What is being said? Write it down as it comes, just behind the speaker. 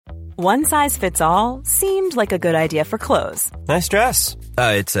One size fits all seemed like a good idea for clothes. Nice dress.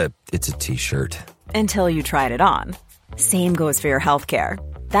 It's a t-shirt. Until you tried it on. Same goes for your healthcare.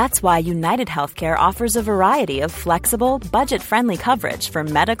 That's why United Healthcare offers a variety of flexible, budget-friendly coverage for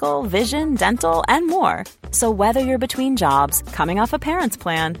medical, vision, dental, and more. So whether you're between jobs, coming off a parent's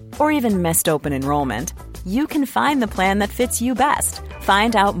plan, or even missed open enrollment, you can find the plan that fits you best.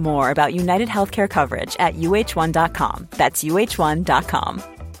 Find out more about United Healthcare coverage at uh1.com. That's uh1.com.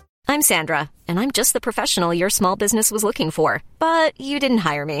 I'm Sandra, and I'm just the professional your small business was looking for. But you didn't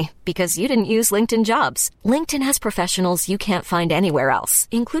hire me because you didn't use LinkedIn Jobs. LinkedIn has professionals you can't find anywhere else,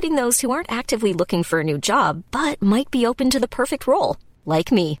 including those who aren't actively looking for a new job, but might be open to the perfect role,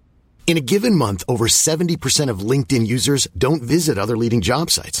 like me. In a given month, over 70% of LinkedIn users don't visit other leading job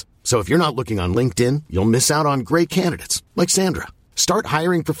sites. So if you're not looking on LinkedIn, you'll miss out on great candidates like Sandra. Start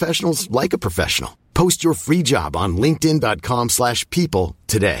hiring professionals like a professional. Post your free job on linkedin.com/people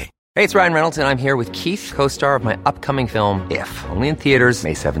today. Hey, it's Ryan Reynolds, and I'm here with Keith, co-star of my upcoming film, If, only in theaters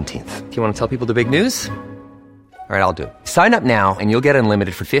May 17th. Do you want to tell people the big news? All right, I'll do it. Sign up now and you'll get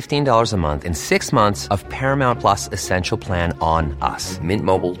unlimited for $15 a month and 6 months of Paramount Plus Essential Plan on us.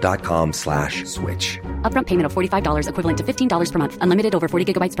 MintMobile.com/switch. Upfront payment of $45 equivalent to $15 per month. Unlimited over 40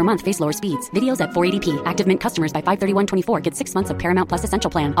 gigabytes per month. Face lower speeds. Videos at 480p. Active Mint customers by 531.24 get 6 months of Paramount Plus Essential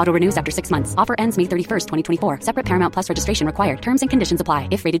Plan. Auto renews after 6 months. Offer ends May 31st, 2024. Separate Paramount Plus registration required. Terms and conditions apply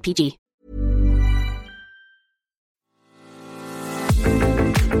if rated PG.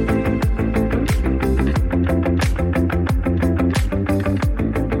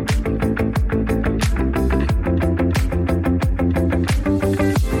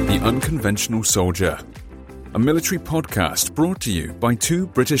 Unconventional Soldier, a military podcast brought to you by two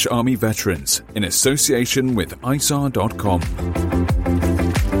British Army veterans in association with ISAR.com.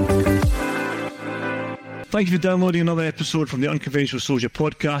 Thank you for downloading another episode from the Unconventional Soldier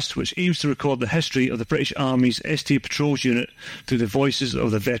podcast, which aims to record the history of the British Army's ST Patrols unit through the voices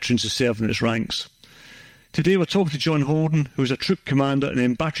of the veterans who served in its ranks. Today we're talking to John Holden, who is a troop commander and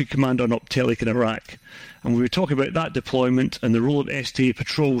then battery commander on TELIC in Iraq. And we were talking about that deployment and the role of STA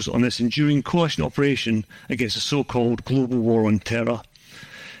Patrols on this enduring coalition operation against the so-called global war on terror.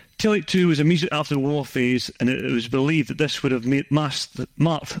 TELIC 2 was immediately after the war phase, and it was believed that this would have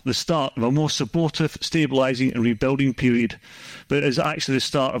marked the start of a more supportive, stabilising and rebuilding period, but it is actually the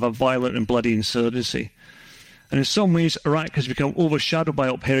start of a violent and bloody insurgency. And in some ways, Iraq has become overshadowed by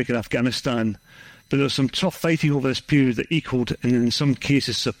upheaval in Afghanistan, but there was some tough fighting over this period that equalled and in some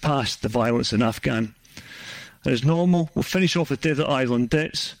cases surpassed the violence in Afghan. As normal, we'll finish off with Desert Island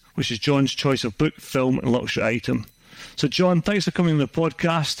Debts, which is John's choice of book, film and luxury item. So John, thanks for coming on the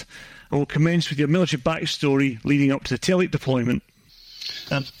podcast, and we'll commence with your military backstory leading up to the TELIC deployment.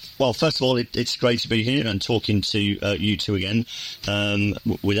 Well, first of all, it's great to be here and talking to you two again.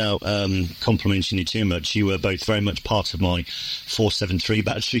 Without complimenting you too much, you were both very much part of my 473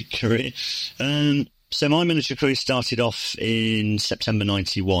 battery career. So my military career started off in September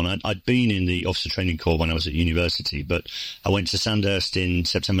 91. I'd been in the officer training corps when I was at university, but I went to Sandhurst in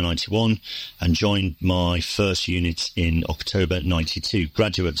September 91 and joined my first unit in October 92.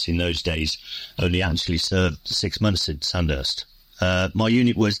 Graduates in those days only actually served 6 months at Sandhurst. My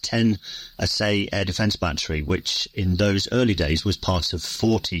unit was 10 SA Air Defence Battery, which in those early days was part of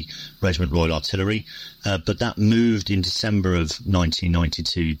 40 Regiment Royal Artillery, but that moved in December of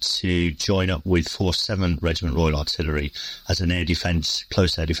 1992 to join up with 47 Regiment Royal Artillery as an air defence,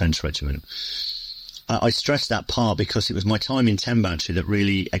 close air defence regiment. I stress that part because it was my time in 10 Battery that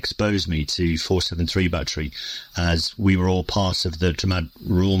really exposed me to 473 Battery, as we were all part of the Dramad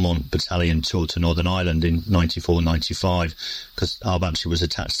Roermond Battalion tour to Northern Ireland in 94-95, because our battery was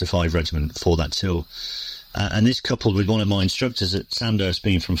attached to 5 Regiment for that tour. And this coupled with one of my instructors at Sandhurst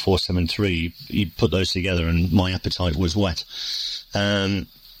being from 473, you put those together and my appetite was whet.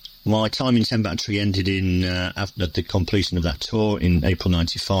 My time in 10 Battery ended in after the completion of that tour in April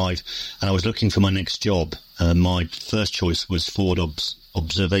 95, and I was looking for my next job. My first choice was Forward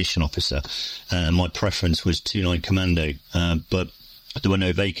Observation Officer, and my preference was 2-9 Commando, but there were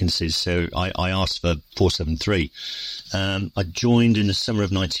no vacancies, so I asked for 473. I joined in the summer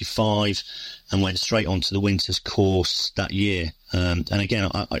of 95 and went straight on to the winter's course that year. And again,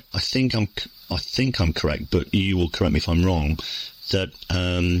 I think I'm correct, but you will correct me if I'm wrong, that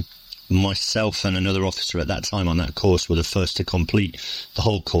myself and another officer at that time on that course were the first to complete the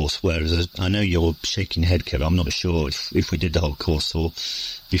whole course, whereas I know you're shaking your head, Kev. I'm not sure if we did the whole course or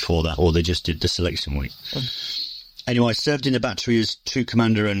before that, or they just did the selection week. Anyway, I served in the battery as troop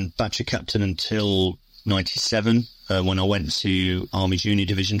commander and battery captain until 97. when I went to Army Junior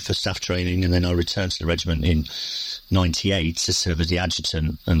Division for staff training, and then I returned to the regiment in 98 to serve as the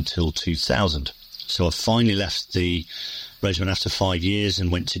adjutant until 2000. So I finally left the regiment after 5 years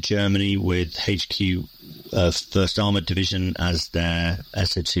and went to Germany with HQ 1st Armoured Division as their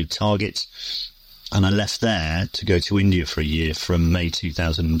SO2 target. And I left there to go to India for a year from May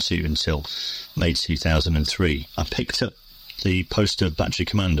 2002 until May 2003. I picked up the post of battery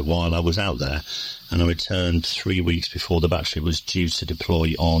commander while I was out there, and I returned 3 weeks before the battery was due to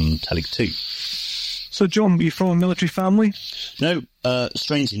deploy on TELIC 2. So, John, were you from a military family? No,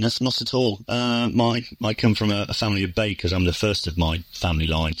 strangely enough, not at all. I come from a family of bakers. I'm the first of my family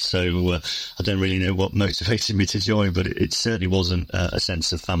line, so I don't really know what motivated me to join, but it certainly wasn't a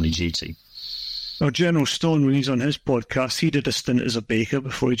sense of family duty. Now, General Stone, when he's on his podcast, he did a stint as a baker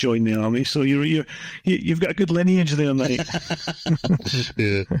before he joined the army. So you've got a good lineage there, mate.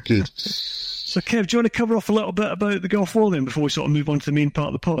 Yeah, good. So, Kev, do you want to cover off a little bit about the Gulf War then before we sort of move on to the main part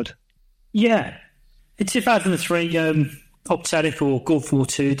of the pod? Yeah. In 2003, TELIC or Gulf War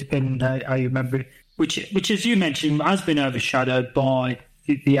II, depending on how you remember it, which, as you mentioned, has been overshadowed by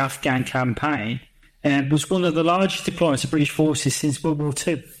the Afghan campaign, and was one of the largest deployments of British forces since World War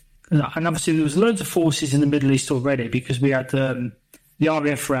II. And obviously there was loads of forces in the Middle East already, because we had the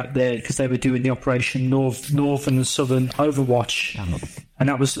RAF were out there because they were doing the Operation Northern and Southern Overwatch, and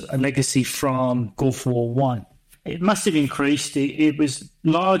that was a legacy from Gulf War I. It must have increased. It was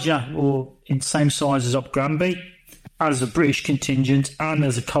larger or in the same size as Op Granby, as a British contingent and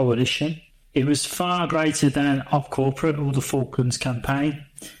as a coalition. It was far greater than Op Corporate or the Falklands campaign,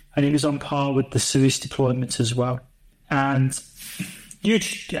 and it was on par with the Suez deployment as well. And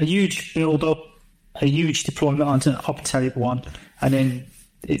a huge build-up, a huge deployment onto Op TELIC 1, and then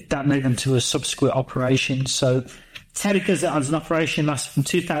that led them to a subsequent operation. So TELIC as an operation lasted from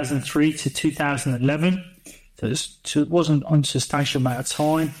 2003 to 2011. So it wasn't an unsubstantial amount of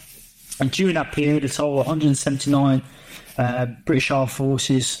time. And during that period, a total of 179 British Armed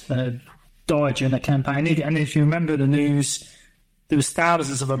Forces died during that campaign. And if you remember the news, there was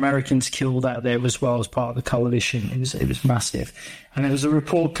thousands of Americans killed out there as well as part of the coalition. It was massive. And there was a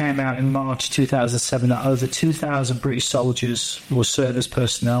report came out in March 2007 that over 2,000 British soldiers or service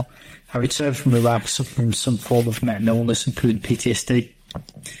personnel had returned from Iraq suffering from some form of mental illness, including PTSD.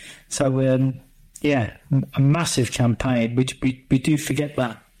 So, yeah, a massive campaign. We do forget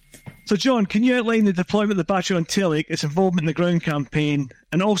that. So, John, can you outline the deployment of the battery on TELIC, its involvement in the ground campaign,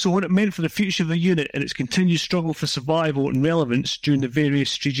 and also what it meant for the future of the unit and its continued struggle for survival and relevance during the various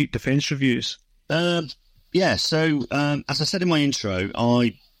strategic defence reviews? Yeah, so as I said in my intro,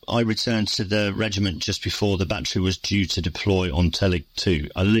 I returned to the regiment just before the battery was due to deploy on TELIC 2,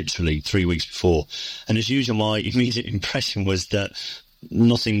 literally 3 weeks before. And as usual, my immediate impression was that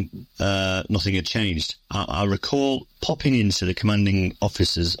nothing had changed. I recall popping into the commanding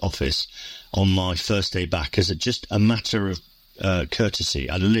officer's office on my first day back as just a matter of courtesy.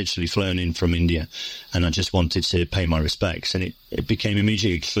 I'd literally flown in from India and I just wanted to pay my respects, and it became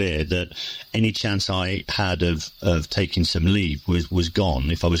immediately clear that any chance I had of taking some leave was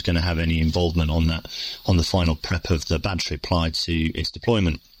gone if I was going to have any involvement on the final prep of the battery prior to its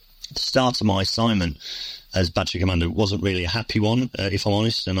deployment. The start of my assignment as battery commander wasn't really a happy one, if I'm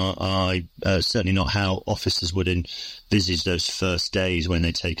honest, and I certainly not how officers would envisage those first days when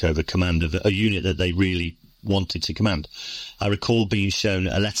they take over command of a unit that they really wanted to command. I recall being shown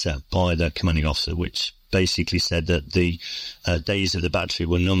a letter by the commanding officer which basically said that the days of the battery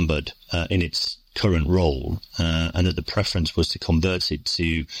were numbered in its current role, and that the preference was to convert it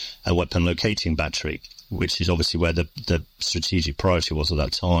to a weapon locating battery, which is obviously where the strategic priority was at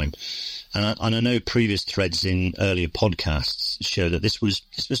that time. And I know previous threads in earlier podcasts show that this was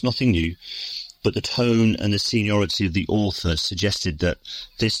nothing new, but the tone and the seniority of the author suggested that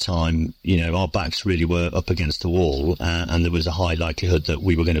this time, our backs really were up against the wall, and there was a high likelihood that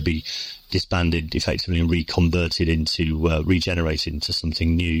we were going to be disbanded effectively and reconverted into, regenerated into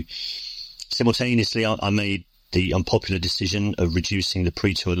something new. Simultaneously, I made the unpopular decision of reducing the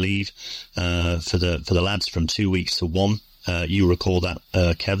pre-tour leave for the lads from 2 weeks to 1. You recall that,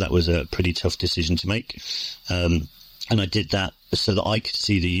 Kev, that was a pretty tough decision to make. And I did that so that I could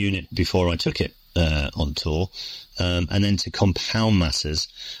see the unit before I took it on tour. And then to compound matters,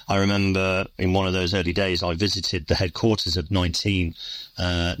 I remember in one of those early days, I visited the headquarters of 19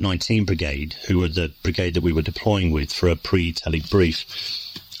 Brigade, who were the brigade that we were deploying with for a pre-TELIC brief.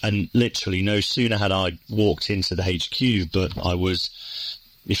 And literally no sooner had I walked into the HQ, but I was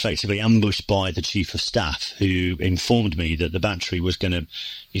effectively ambushed by the Chief of Staff, who informed me that the battery was going to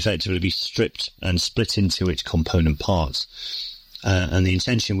effectively be stripped and split into its component parts. And the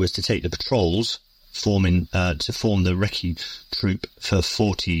intention was to take the patrols form the recce troop for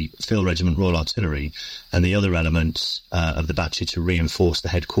 40 Field Regiment Royal Artillery, and the other elements of the battery to reinforce the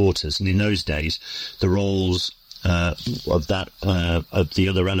headquarters. And in those days, the roles of the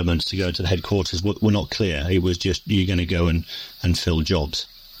other elements to go to the headquarters were not clear. It was just, you're going to go and fill jobs.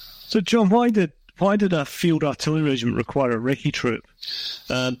 So, John, why did a Field Artillery Regiment require a recce troop?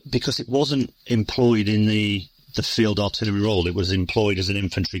 Because it wasn't employed in the field artillery role. It was employed as an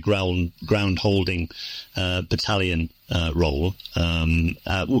infantry ground holding battalion role,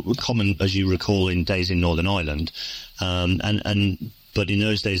 common, as you recall, in days in Northern Ireland, but in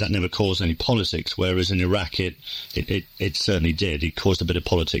those days that never caused any politics, whereas in Iraq it certainly did. It caused a bit of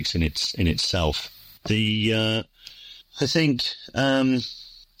politics in itself. I think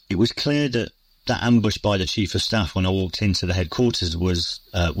it was clear that ambush by the Chief of Staff when I walked into the headquarters was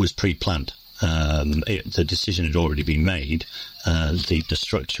pre-planned. The decision had already been made. The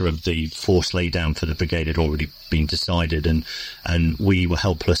structure of the force laydown for the brigade had already been decided, and we were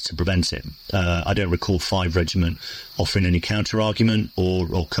helpless to prevent it. I don't recall 5 Regiment offering any counter-argument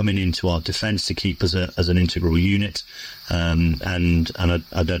or coming into our defence to keep us as an integral unit. And I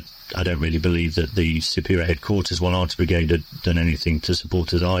don't really believe that the Superior Headquarters 1 Artillery Brigade had done anything to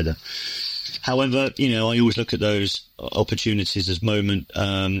support us either. However, I always look at those opportunities as moments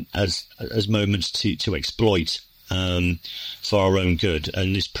to exploit for our own good,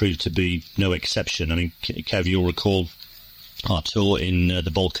 and this proved to be no exception. I mean, Kev, you'll recall our tour in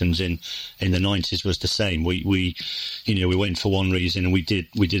the Balkans in the 90s was the same. We went for one reason, and we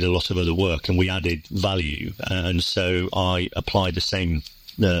did a lot of other work, and we added value, and so I applied the same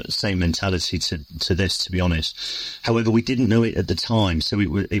mentality to this, to be honest. However, we didn't know it at the time, so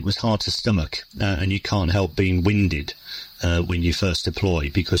it was hard to stomach, and you can't help being winded when you first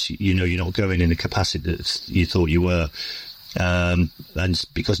deploy, because you're not going in the capacity that you thought you were, and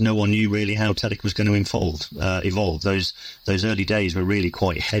because no one knew really how TELIC was going to evolve. Those early days were really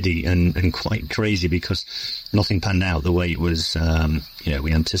quite heady and quite crazy, because nothing panned out the way it was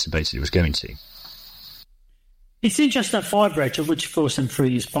we anticipated it was going to. It's interesting that 5 Reg, of which Force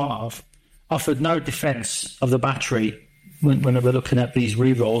M3 is part of, offered no defence of the battery when we were looking at these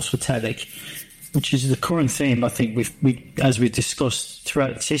re-rolls for TELIC, which is the current theme, I think, as we've discussed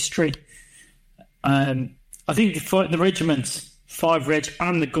throughout its history. I think the regiment, 5 Reg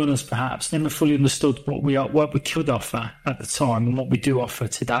and the gunners perhaps, never fully understood what we could offer at the time and what we do offer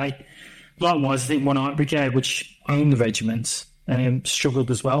today. Likewise, I think 1 Art Brigade, which owned the regiment,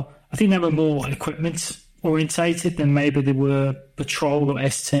 struggled as well. I think they were more equipment orientated than maybe they were patrol or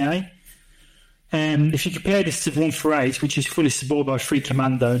STA. If you compare this to 148, which is fully supported by 3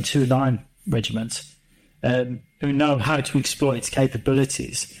 Commando and 209 regiments, who know how to exploit its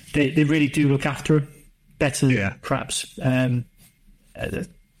capabilities, they really do look after it better, perhaps. Our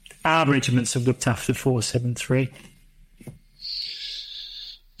regiments have looked after 473.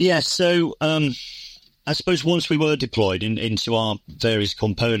 Yeah, so I suppose once we were deployed into our various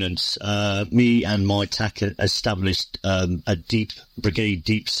components, me and my TAC established a brigade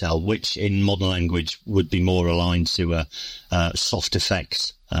deep cell, which in modern language would be more aligned to a soft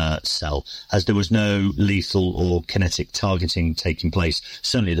effects cell, as there was no lethal or kinetic targeting taking place,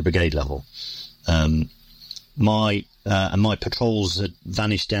 certainly at the brigade level. My patrols had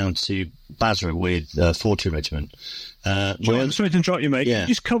vanished down to Basra with 40 Regiment. John, sorry to interrupt you, mate. Yeah.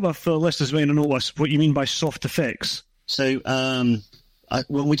 Just cover for listeners who may not know what you mean by soft effects. So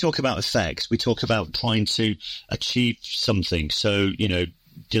when we talk about effects, we talk about trying to achieve something. So,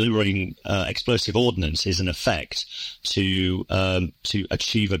 delivering explosive ordnance is an effect to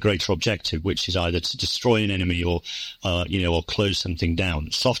achieve a greater objective, which is either to destroy an enemy or close something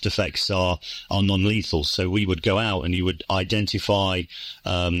down. Soft effects are non-lethal, so we would go out and you would identify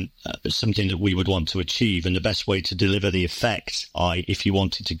something that we would want to achieve, and the best way to deliver the effect, if you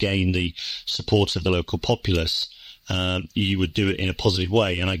wanted to gain the support of the local populace, you would do it in a positive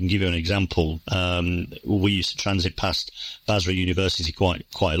way. And I can give you an example. We used to transit past Basra University quite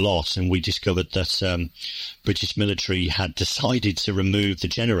a lot, and we discovered that British military had decided to remove the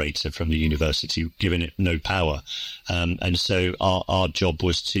generator from the university, giving it no power. And so our job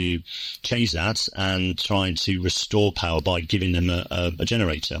was to change that and trying to restore power by giving them a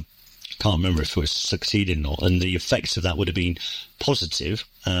generator. Can't remember if it was succeeding or not, and the effects of that would have been positive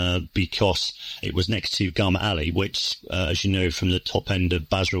because it was next to Garma Alley, which, as you know, from the top end of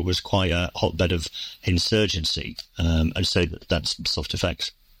Basra was quite a hotbed of insurgency, and so that's soft effects.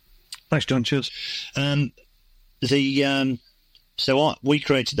 Thanks, John. Cheers. So we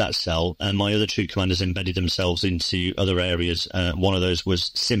created that cell, and my other troop commanders embedded themselves into other areas. One of those was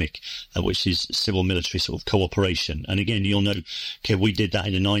CIMIC, which is civil military sort of cooperation. And again, you'll know, okay, we did that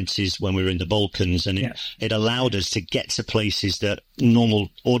in the 90s when we were in the Balkans, and it allowed us to get to places that normal,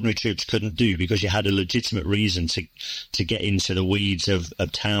 ordinary troops couldn't do, because you had a legitimate reason to get into the weeds of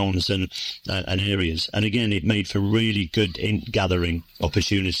towns and areas. And again, it made for really good gathering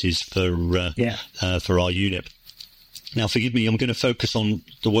opportunities for our unit. Now, forgive me, I'm going to focus on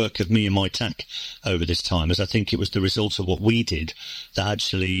the work of me and my TAC over this time, as I think it was the result of what we did that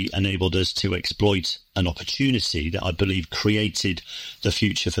actually enabled us to exploit an opportunity that I believe created the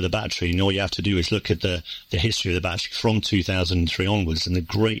future for the battery. And all you have to do is look at the history of the battery from 2003 onwards and the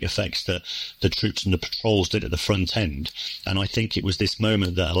great effects that the troops and the patrols did at the front end. And I think it was this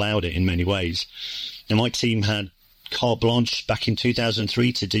moment that allowed it in many ways. Now, my team had carte blanche back in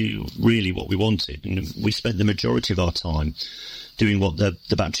 2003 to do really what we wanted, and we spent the majority of our time doing what the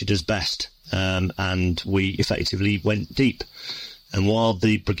battery does best, and we effectively went deep. And while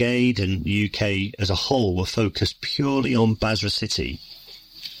the brigade and the UK as a whole were focused purely on Basra city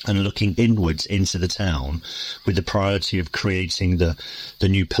and looking inwards into the town with the priority of creating the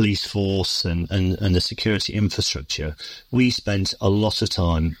new police force and the security infrastructure, we spent a lot of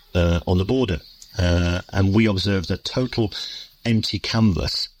time on the border. And we observed a total empty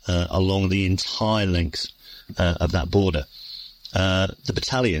canvas along the entire length of that border. The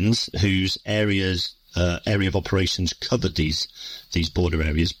battalions whose area of operations covered these border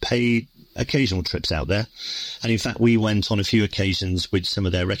areas paid occasional trips out there. And in fact, we went on a few occasions with some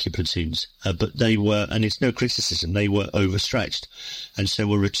of their recce platoons, but they were, and it's no criticism, they were overstretched. And so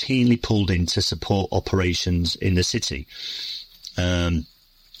were routinely pulled in to support operations in the city.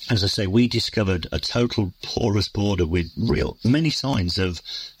 As I say, we discovered a total porous border with many signs of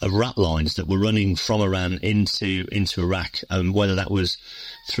rat lines that were running from Iran into Iraq, whether that was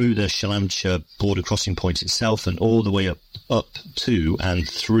through the Shalamcha border crossing point itself and all the way up to and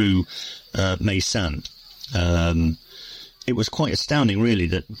through Maysan. It was quite astounding, really,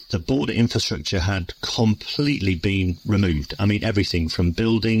 that the border infrastructure had completely been removed. I mean, everything from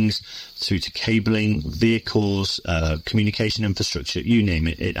buildings through to cabling, vehicles, communication infrastructure, you name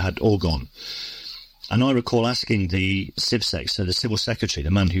it, it had all gone. And I recall asking the CivSec, so the Civil Secretary,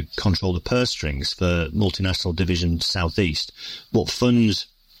 the man who controlled the purse strings for Multinational Division Southeast, what funds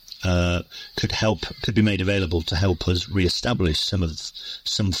could be made available to help us re-establish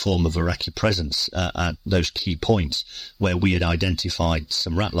some form of Iraqi presence at those key points where we had identified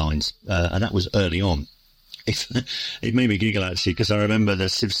some rat lines, and that was early on. It made me giggle, actually, because I remember the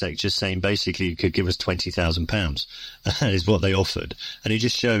CivSec just saying basically you could give us £20,000 is what they offered. And it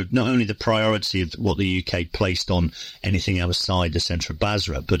just showed not only the priority of what the UK placed on anything outside the centre of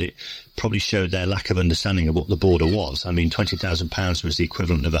Basra, but it probably showed their lack of understanding of what the border was. I mean, £20,000 was the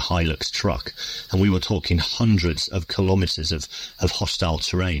equivalent of a Hilux truck, and we were talking hundreds of kilometres of hostile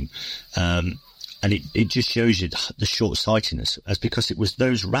terrain. And it just shows you the short-sightedness, as because it was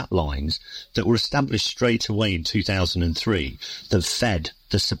those rat lines that were established straight away in 2003 that fed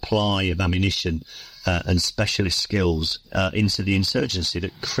the supply of ammunition and specialist skills into the insurgency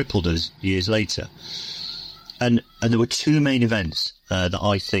that crippled us years later. And there were two main events that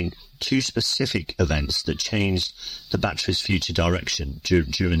I think, two specific events that changed the battery's future direction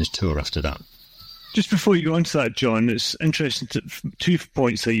during this tour after that. Just before you go on to that, John, it's interesting, 2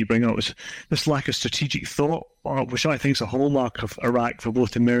 points that you bring up was this lack of strategic thought, which I think is a hallmark of Iraq for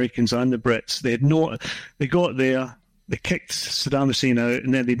both the Americans and the Brits. They got there, they kicked Saddam Hussein out,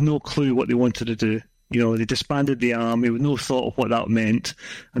 and then they had no clue what they wanted to do. You know, they disbanded the army with no thought of what that meant,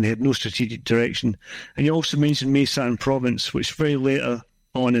 and they had no strategic direction. And you also mentioned Maysan province, which very later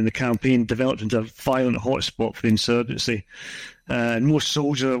on in the campaign developed into a violent hotspot for the insurgency. And most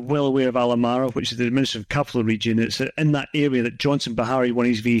soldiers are well aware of Al-Amara, which is the administrative capital region. It's in that area that Johnson Bahari won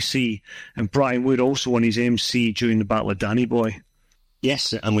his VC, and Brian Wood also won his MC during the Battle of Danny Boy.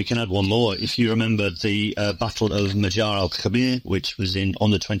 Yes, and we can add one more. If you remember the Battle of Majar al-Kabir, which was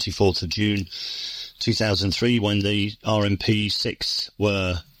on the 24th of June 2003, when the RMP-6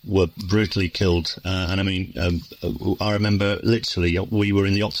 were brutally killed. And I mean, I remember literally, we were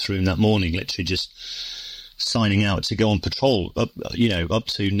in the ops room that morning, literally just signing out to go on patrol up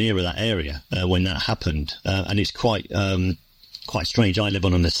to nearer that area when that happened. And it's quite strange. I live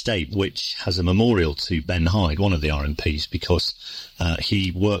on an estate which has a memorial to Ben Hyde, one of the RMPs, because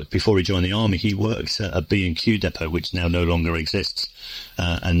he worked, before he joined the army, he worked at a B&Q depot, which now no longer exists.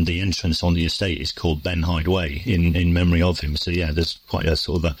 And the entrance on the estate is called Ben Hyde Way in memory of him. So yeah, there's quite a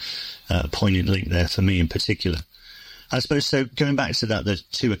sort of a poignant link there for me in particular. I suppose so. Going back to that, there's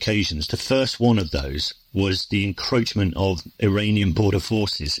two occasions. The first one of those was the encroachment of Iranian border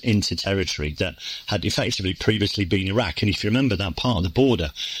forces into territory that had effectively previously been Iraq. And if you remember, that part of the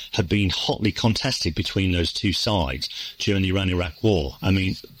border had been hotly contested between those two sides during the Iran-Iraq war. I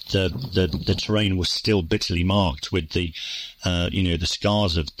mean, the terrain was still bitterly marked with the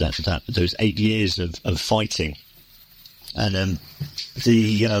scars of those 8 years of fighting. And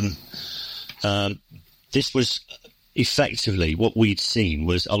this was effectively what we'd seen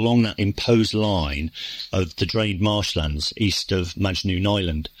was along that imposed line of the drained marshlands east of Majnoon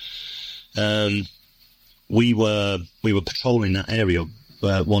Island. We were patrolling that area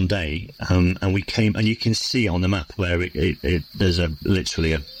one day, and we came, and you can see on the map where there's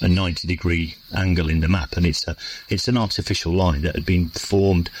literally a 90-degree angle in the map, and it's an artificial line that had been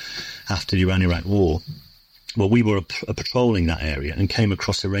formed after the Iran-Iraq war. Well, we were patrolling that area and came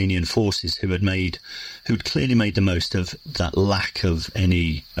across Iranian forces who'd clearly made the most of that lack of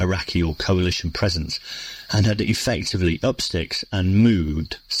any Iraqi or coalition presence, and had effectively up sticks and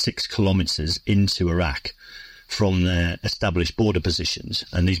moved 6 kilometres into Iraq from their established border positions.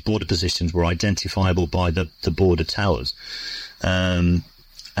 And these border positions were identifiable by the border towers. And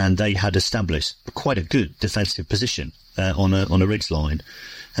they had established quite a good defensive position on a ridge line.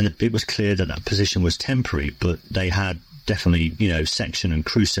 And it was clear that position was temporary, but they had definitely, section and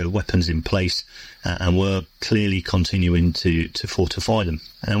Crusoe weapons in place, and were clearly continuing to fortify them.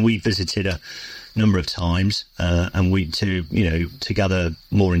 And we visited a number of times, and to gather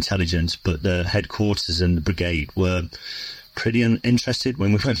more intelligence. But the headquarters and the brigade were pretty interested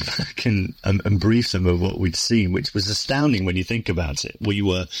when we went back and briefed them of what we'd seen, which was astounding when you think about it. We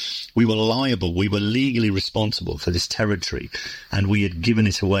were liable, we were legally responsible for this territory, and we had given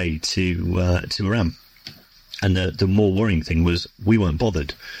it away to Iran. And the more worrying thing was we weren't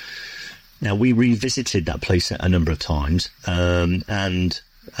bothered. Now, we revisited that place a number of times, and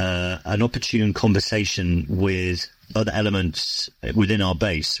an opportune conversation with other elements within our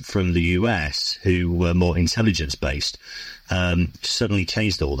base from the US who were more intelligence based suddenly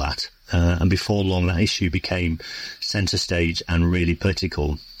changed all that, and before long that issue became centre stage and really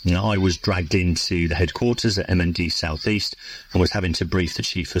political. I was dragged into the headquarters at MND Southeast and was having to brief the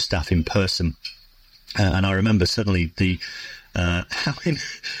Chief of Staff in person, and I remember suddenly I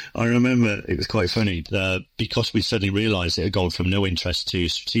remember it was quite funny because we suddenly realised it had gone from no interest to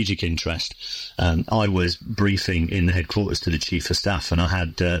strategic interest. I was briefing in the headquarters to the Chief of Staff, and I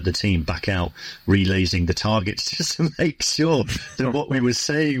had the team back out relasing the targets just to make sure that what we were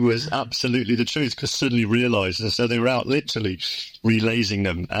saying was absolutely the truth, because suddenly realised, and so they were out literally relasing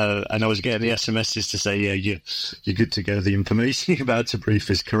them, and I was getting the SMSs to say, yeah, you're good to go, the information you're about to brief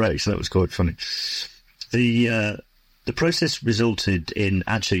is correct. So that was quite funny. The process resulted in,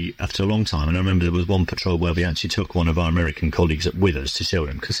 actually, after a long time, and I remember there was one patrol where we actually took one of our American colleagues with us to show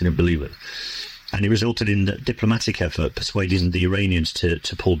him, because he didn't believe it. And it resulted in a diplomatic effort persuading the Iranians to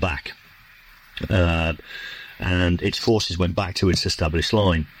pull back. And its forces went back to its established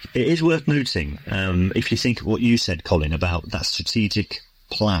line. It is worth noting, if you think of what you said, Colin, about that strategic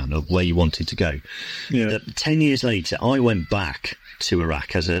plan of where you wanted to go. Yeah. 10 years later, I went back to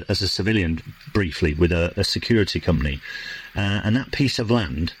Iraq as a civilian briefly with a security company, and that piece of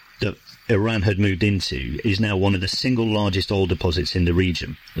land that Iran had moved into is now one of the single largest oil deposits in the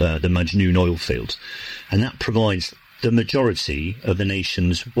region, the Majnoon oil fields, and that provides the majority of the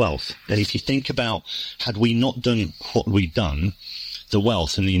nation's wealth. And if you think about, had we not done what we'd done, the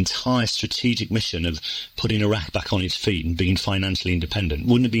wealth and the entire strategic mission of putting Iraq back on its feet and being financially independent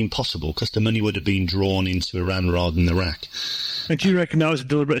wouldn't have been possible, because the money would have been drawn into Iran rather than Iraq. And do you reckon that was a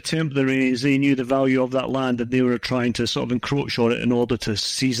deliberate attempt? They knew the value of that land, and they were trying to sort of encroach on it in order to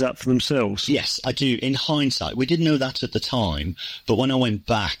seize that for themselves? Yes, I do. In hindsight, we didn't know that at the time, but when I went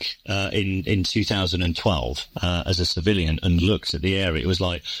back in 2012 as a civilian and looked at the area, it was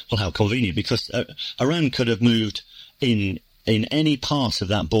like, well, how convenient, because Iran could have moved in any part of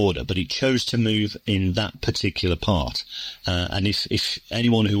that border, but it chose to move in that particular part. And if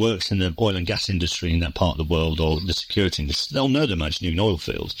anyone who works in the oil and gas industry in that part of the world, or the security industry, they'll know the Majnoon oil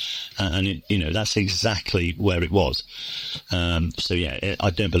fields. That's exactly where it was. So yeah, I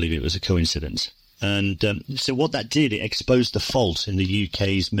don't believe it was a coincidence. And so what that did, it exposed the fault in the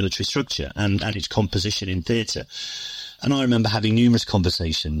UK's military structure and its composition in theatre. And I remember having numerous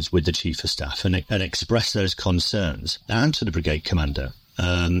conversations with the Chief of Staff and expressed those concerns, and to the brigade commander,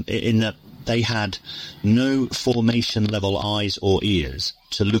 in that they had no formation-level eyes or ears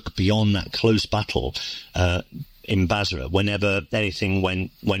to look beyond that close battle in Basra whenever anything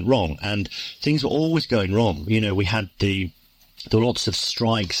went wrong. And things were always going wrong. We had the there were lots of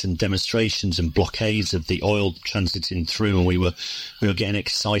strikes and demonstrations and blockades of the oil transiting through, and we were getting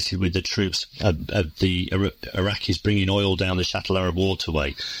excited with the troops of the Iraqis bringing oil down the Shatt al-Arab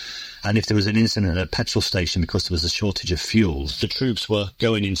waterway. And if there was an incident at a petrol station because there was a shortage of fuel, the troops were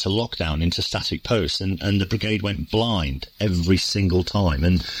going into lockdown, into static posts, and the brigade went blind every single time.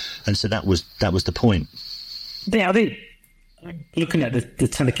 And so that was the point. Yeah, I think looking at the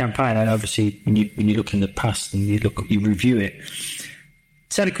TELIC campaign, and obviously when you look in the past and you review it,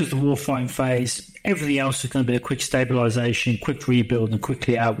 TELIC was the warfighting phase. Everything else was going to be a quick stabilisation, quick rebuild, and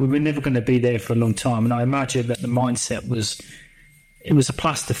quickly out. We were never going to be there for a long time. And I imagine that the mindset was, it was a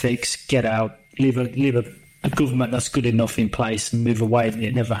plaster fix, get out, leave a government that's good enough in place and move away, and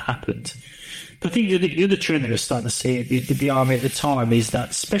it never happened. But I think the other trend that we're starting to see at the army at the time is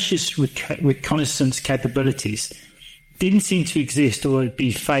that specialists with reconnaissance capabilities didn't seem to exist or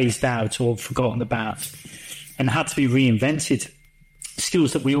be phased out or forgotten about and had to be reinvented.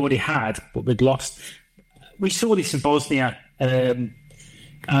 Skills that we already had but we'd lost. We saw this in Bosnia, and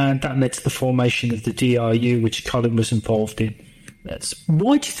that led to the formation of the DRU, which Colin was involved in.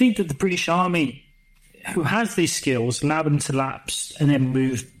 Why do you think that the British Army, who has these skills, allowed them to lapse and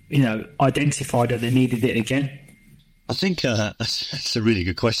then identified that they needed it again? I think that's a really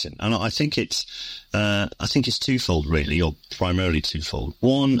good question, and I think it's twofold, really, or primarily twofold.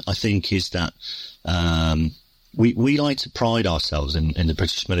 One, I think, is that we like to pride ourselves in the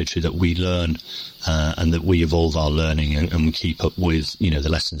British military that we learn and that we evolve our learning and we keep up with the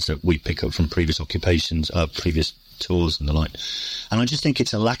lessons that we pick up from previous occupations, previous tours and the like. And I just think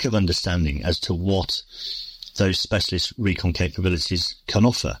it's a lack of understanding as to what those specialist recon capabilities can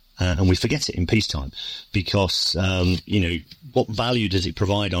offer. And we forget it in peacetime because, what value does it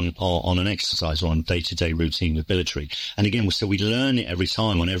provide on an exercise or on day-to-day routine of military? And again, so we learn it every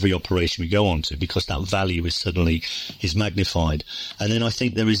time on every operation we go on to because that value is magnified. And then I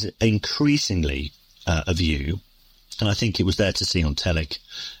think there is increasingly a view, and I think it was there to see on TELIC,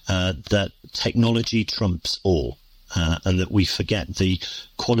 that technology trumps all, and that we forget the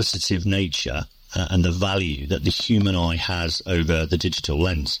qualitative nature and the value that the human eye has over the digital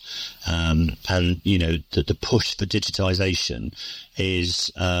lens. And the push for digitization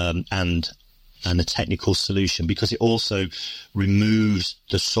is, and a technical solution, because it also removes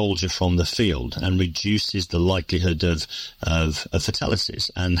the soldier from the field and reduces the likelihood of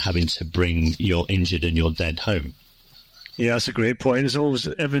fatalities and having to bring your injured and your dead home. Yeah, that's a great point. There's always,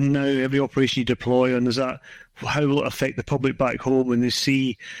 every operation you deploy, and there's that, how will it affect the public back home when they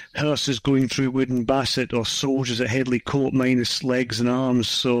see hearses going through Wooden Basset or soldiers at Headley Court minus legs and arms?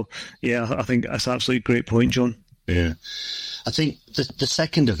 So, yeah, I think that's absolutely a great point, John. Yeah. I think the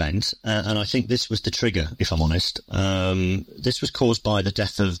second event, and I think this was the trigger, if I'm honest, this was caused by the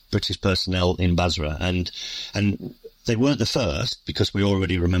death of British personnel in Basra, and they weren't the first, because we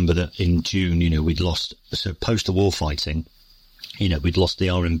already remember that in June, we'd lost, so post the war fighting, we'd lost the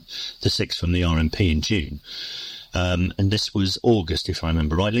 6th from the RMP in June. And this was August, if I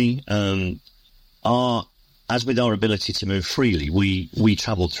remember rightly. As with our ability to move freely, we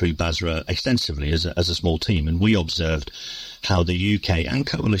travelled through Basra extensively as a small team, and we observed how the UK and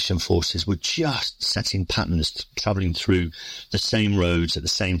coalition forces were just setting patterns, travelling through the same roads at the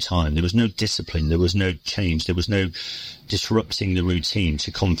same time. There was no discipline, there was no change, there was no disrupting the routine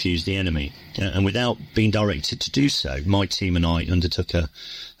to confuse the enemy. And without being directed to do so, my team and I undertook a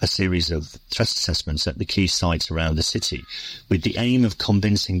series of threat assessments at the key sites around the city, with the aim of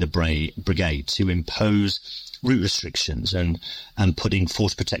convincing the brigade to impose route restrictions and putting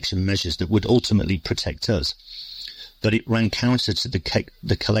force protection measures that would ultimately protect us. But it ran counter to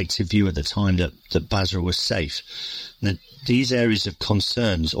the collective view at the time that Basra was safe. Now, these areas of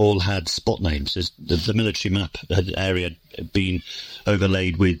concerns all had spot names. As the military map area had been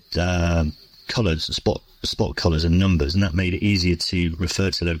overlaid with colours, spot colours and numbers, and that made it easier to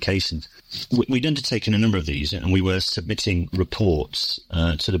refer to locations. We'd undertaken a number of these, and we were submitting reports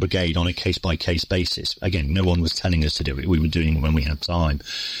to the brigade on a case-by-case basis. Again, no one was telling us to do it. We were doing it when we had time.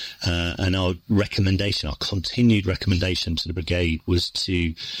 And our continued recommendation to the brigade was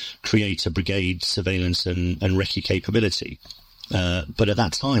to create a brigade surveillance and recce capability. But at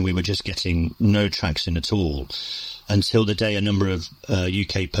that time, we were just getting no traction at all, until the day a number of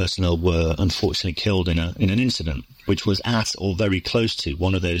UK personnel were unfortunately killed in an incident, which was at or very close to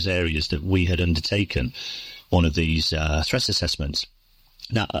one of those areas that we had undertaken one of these threat assessments.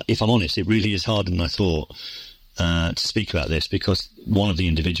 Now, if I'm honest, it really is harder than I thought to speak about this, because one of the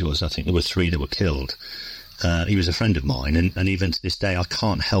individuals, I think there were 3 that were killed, he was a friend of mine, and even to this day I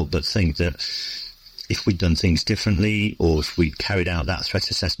can't help but think that if we'd done things differently, or if we'd carried out that threat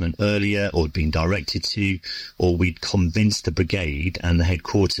assessment earlier, or been directed to, or we'd convinced the brigade and the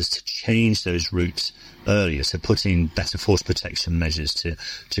headquarters to change those routes earlier, so put in better force protection measures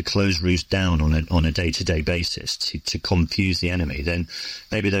to close routes down on a day-to-day basis to confuse the enemy, then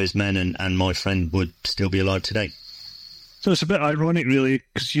maybe those men and my friend would still be alive today. So it's a bit ironic, really,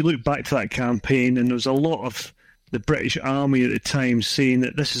 because you look back to that campaign and there was a lot of the British Army at the time saying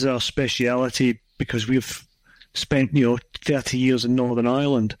that this is our speciality because we've spent, 30 years in Northern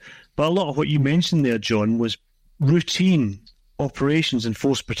Ireland. But a lot of what you mentioned there, John, was routine operations and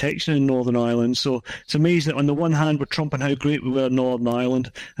force protection in Northern Ireland. So it's amazing that on the one hand we're trumping how great we were in Northern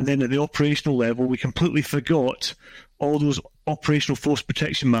Ireland, and then at the operational level we completely forgot all those operational force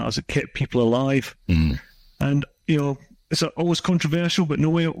protection matters that kept people alive. And it's always controversial, but no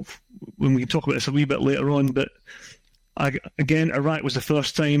way, when we can talk about this a wee bit later on, but again, Iraq was the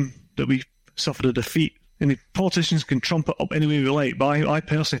first time that we suffered a defeat. And politicians can trump it up any way we like, but I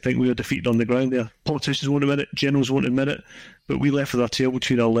personally think we were defeated on the ground there. Politicians won't admit it, generals won't admit it, but we left with our tail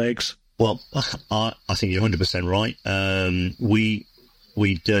between our legs. Well, I think you're 100% right. We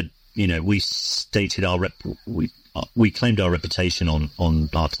did, we stated we claimed our reputation on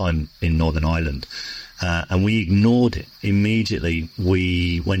our time in Northern Ireland. And we ignored it immediately.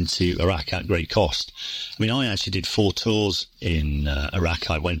 We went to Iraq at great cost. I mean, I actually did 4 tours in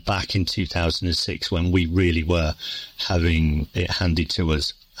Iraq. I went back in 2006 when we really were having it handed to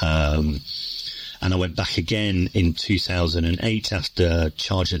us. And I went back again in 2008 after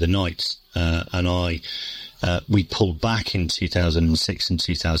Charge of the Nights. We pulled back in 2006 and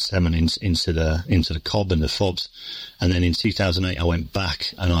 2007 into the Cobb and the FOBs, and then in 2008 I went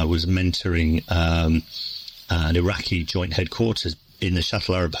back and I was mentoring an Iraqi joint headquarters in the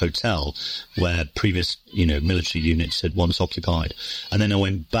Shuttle Arab Hotel, where previous military units had once occupied, and then I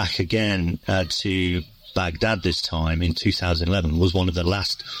went back again to Baghdad this time in 2011. Was one of the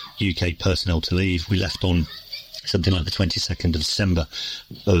last UK personnel to leave. We left on something like the 22nd of December.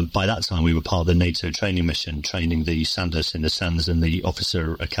 By that time, we were part of the NATO training mission, training the Sanders in the Sands and the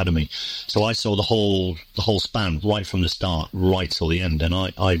Officer Academy. So I saw the whole span right from the start, right till the end. And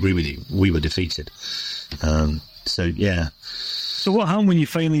I agree with you. We were defeated. Yeah. So what happened when you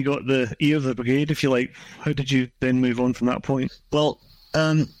finally got the ear of the brigade, if you like? How did you then move on from that point? Well,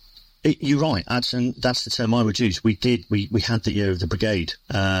 you're right, Adson. That's the term I would use. We had the ear of the brigade,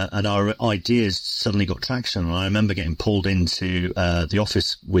 and our ideas suddenly got traction. And I remember getting pulled into the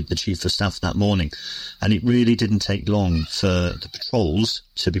office with the Chief of Staff that morning, and it really didn't take long for the patrols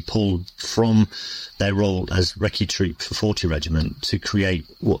to be pulled from their role as recce troop for 40 Regiment to create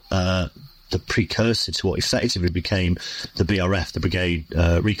what the precursor to what effectively became the BRF, the Brigade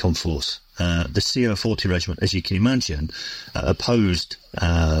Recon Force. The CO 40 Regiment, as you can imagine, opposed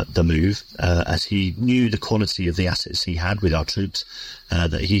the move as he knew the quality of the assets he had with our troops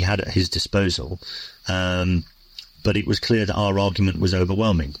that he had at his disposal. But it was clear that our argument was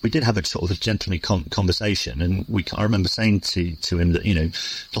overwhelming. We did have a sort of a gentlemanly conversation, and I remember saying to him that,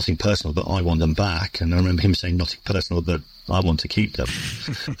 nothing personal, but I want them back. And I remember him saying nothing personal, but I want to keep them.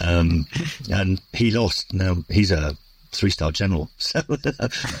 And he lost. Now, he's a 3-star general, so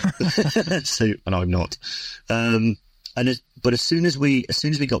and I'm not. But as soon as we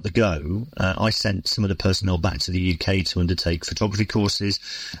got the go, I sent some of the personnel back to the UK to undertake photography courses,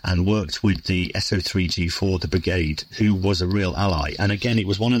 and worked with the SO3G4, the brigade, who was a real ally. And again, it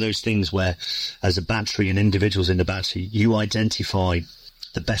was one of those things where, as a battery and individuals in the battery, you identify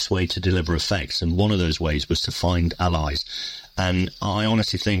the best way to deliver effects, and one of those ways was to find allies. And I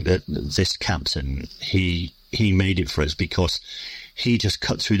honestly think that this captain, he made it for us, because he just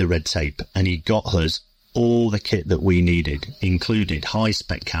cut through the red tape and he got us all the kit that we needed, included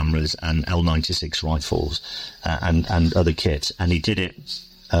high-spec cameras and L96 rifles and other kit. And he did it,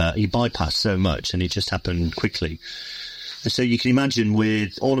 he bypassed so much, and it just happened quickly. And so you can imagine,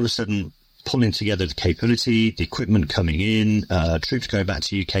 with all of a sudden pulling together the capability, the equipment coming in, troops going back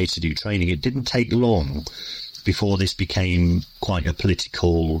to UK to do training, it didn't take long before this became quite a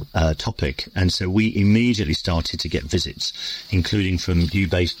political topic. And so we immediately started to get visits, including from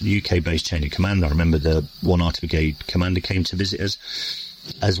UK-based chain of command. I remember the 1 Arctic Brigade commander came to visit us,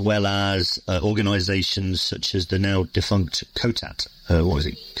 as well as organisations such as the now defunct COTAT,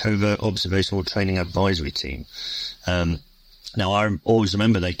 Covert Observational Training Advisory Team. Now, I always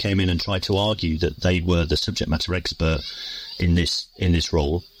remember they came in and tried to argue that they were the subject matter expert in this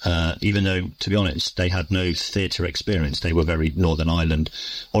role, even though, to be honest, they had no theatre experience. They were very Northern Ireland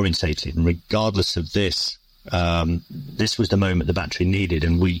orientated, and regardless of this, this was the moment the battery needed,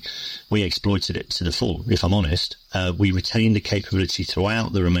 and we exploited it to the full. If I'm honest, we retained the capability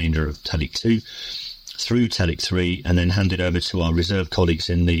throughout the remainder of TELIC 2. through TELIC 3 and then handed over to our reserve colleagues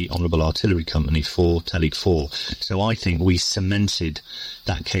in the Honourable Artillery Company for TELIC 4. So I think we cemented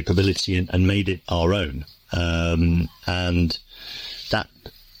that capability and made it our own. And that,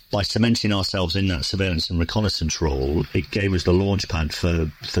 by cementing ourselves in that surveillance and reconnaissance role, it gave us the launch pad for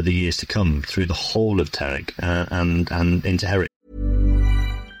the years to come through the whole of TELIC and into Herrick.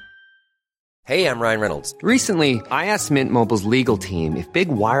 Hey, I'm Ryan Reynolds. Recently, I asked Mint Mobile's legal team if big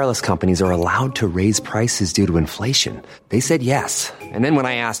wireless companies are allowed to raise prices due to inflation. They said yes. And then when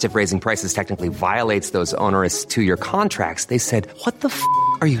I asked if raising prices technically violates those onerous 2-year contracts, they said, "What the f***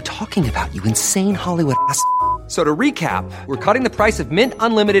 are you talking about, you insane Hollywood ass?" So to recap, we're cutting the price of Mint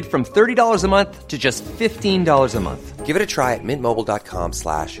Unlimited from $30 a month to just $15 a month. Give it a try at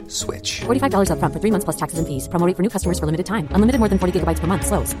mintmobile.com/switch. $45 up front for 3 months plus taxes and fees. Promo rate for new customers for limited time. Unlimited more than 40 gigabytes per month.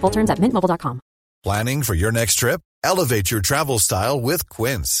 Slows full terms at mintmobile.com. Planning for your next trip? Elevate your travel style with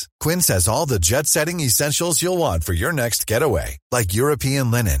Quince. Quince has all the jet-setting essentials you'll want for your next getaway, like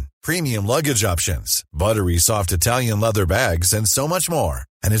European linen, premium luggage options, buttery soft Italian leather bags, and so much more.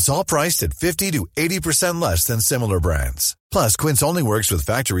 And it's all priced at 50 to 80% less than similar brands. Plus, Quince only works with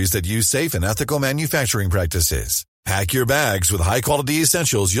factories that use safe and ethical manufacturing practices. Pack your bags with high-quality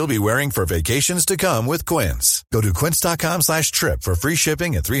essentials you'll be wearing for vacations to come with Quince. Go to quince.com/trip for free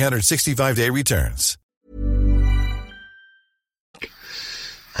shipping and 365-day returns.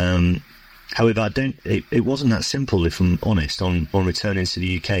 However, it wasn't that simple, if I'm honest, on returning to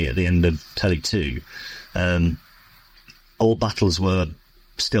the UK at the end of TELIC 2. Old battles were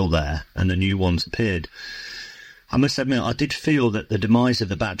still there and the new ones appeared. I must admit, I did feel that the demise of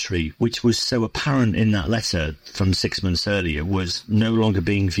the battery, which was so apparent in that letter from 6 months earlier, was no longer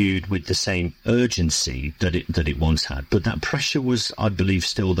being viewed with the same urgency that it once had. But that pressure was, I believe,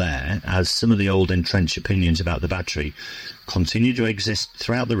 still there, as some of the old entrenched opinions about the battery continue to exist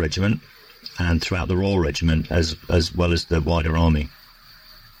throughout the regiment and throughout the Royal Regiment, as well as the wider army.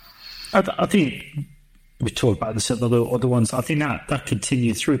 I think we talked about this at the other ones. I think that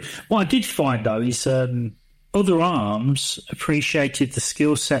continued through. What I did find, though, is other arms appreciated the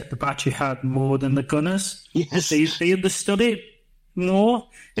skill set the battery had more than the gunners. Yes. They understood it more.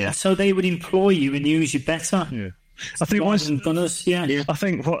 Yeah. So they would employ you and use you better. Yeah. I think once gunners, yeah. I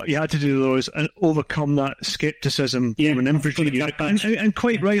think what you had to do, though, is overcome that scepticism from an infantry unit. And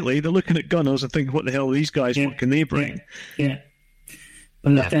quite rightly, they're looking at gunners and thinking, what the hell are these guys? What can they bring? Yeah.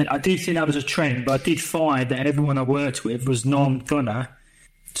 But I do think that was a trend, but I did find that everyone I worked with was non-gunner,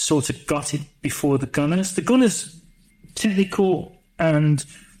 sort of got it before the gunners. The gunners, technical and,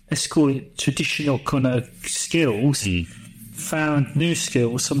 let's call it, traditional kind of skills, found new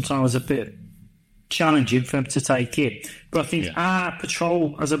skills sometimes a bit challenging for them to take in. But I think our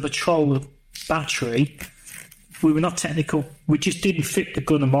patrol, as a patrol battery, we were not technical. We just didn't fit the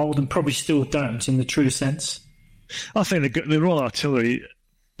gunner mould and probably still don't in the true sense. I think the Royal Artillery,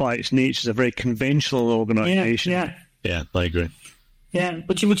 by its nature, is a very conventional organisation. Yeah, I agree. Yeah,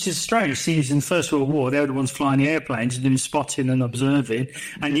 which is strange. See, in the First World War, they were the ones flying the airplanes and doing spotting and observing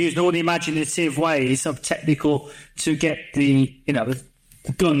and using all the imaginative ways of technical to get the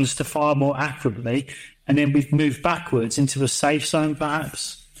guns to fire more accurately. And then we've moved backwards into a safe zone,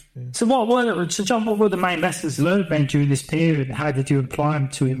 perhaps. Yeah. So, John, what were the main lessons learned then during this period? How did you apply them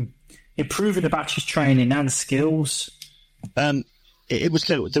to improving the battery's training and skills? It was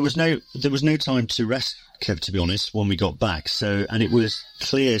clear there was no time to rest, Kev, to be honest, when we got back. And it was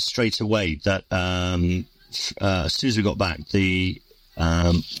clear straight away that as soon as we got back, we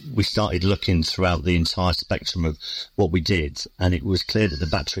started looking throughout the entire spectrum of what we did, and it was clear that the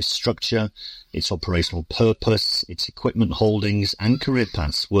battery's structure, its operational purpose, its equipment holdings and career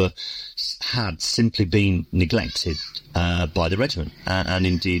paths had simply been neglected by the regiment and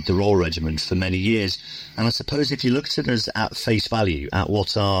indeed the Royal Regiment for many years. And I suppose if you looked at us at face value, at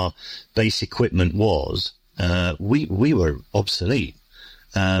what our base equipment was, we were obsolete.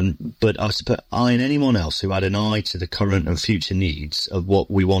 But I suppose I and anyone else who had an eye to the current and future needs of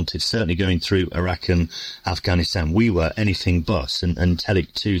what we wanted, certainly going through Iraq and Afghanistan, we were anything but, and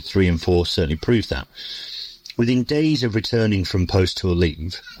TELIC 2, 3 and 4 certainly proved that. Within days of returning from post-tour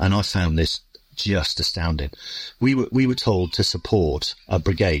leave, and I found this just astounding, we were told to support a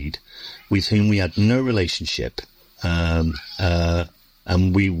brigade with whom we had no relationship, and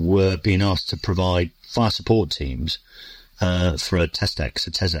we were being asked to provide fire support teams for a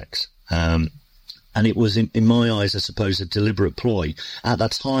TESX. And it was, in my eyes, I suppose, a deliberate ploy. At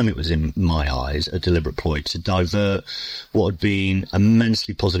that time, it was, in my eyes, a deliberate ploy to divert what had been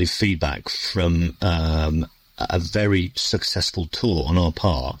immensely positive feedback from a very successful tour on our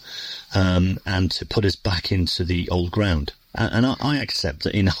part, and to put us back into the old ground. And I accept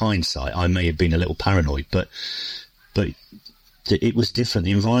that in hindsight, I may have been a little paranoid, but it was different.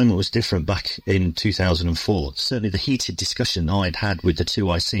 The environment was different back in 2004. Certainly the heated discussion I'd had with the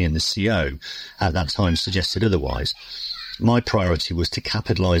 2IC and the CO at that time suggested otherwise. My priority was to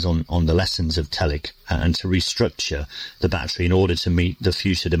capitalise on the lessons of TELIC and to restructure the battery in order to meet the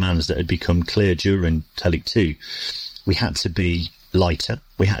future demands that had become clear during TELIC 2. We had to be lighter,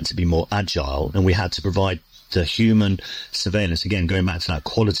 we had to be more agile, and we had to provide the human surveillance, again, going back to that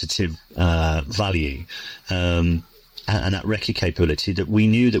qualitative value, and that recce capability that we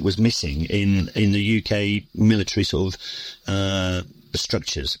knew that was missing in the UK military sort of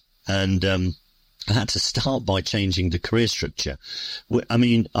structures. And I had to start by changing the career structure. I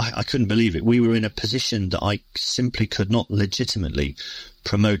mean, I couldn't believe it. We were in a position that I simply could not legitimately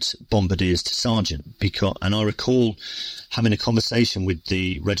promote bombardiers to sergeant, and I recall having a conversation with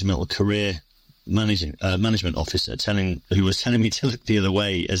the regimental career management officer who was telling me to look the other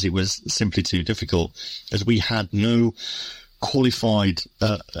way, as it was simply too difficult, as we had no qualified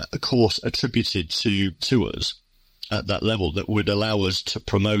course attributed to us at that level that would allow us to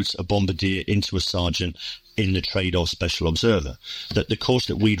promote a bombardier into a sergeant in the trade of special observer. That the course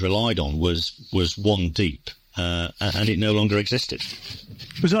that we'd relied on was one deep, and it no longer existed.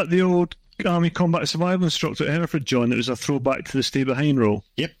 Was that the old Army Combat Survival instructor at Hereford, John, that was a throwback to the stay behind role?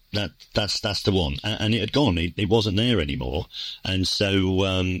 Yep, that's the one. And it had gone. It wasn't there anymore. And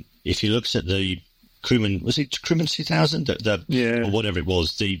so if you looked at the crewman, was it crewman 2000? Or whatever it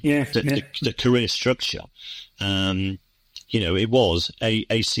was, the career structure. It was a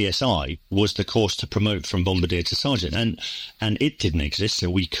CSI was the course to promote from bombardier to sergeant, and it didn't exist,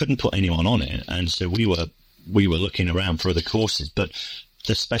 so we couldn't put anyone on it, and so we were looking around for other courses, but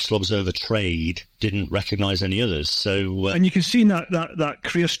the special observer trade didn't recognise any others. So and you can see that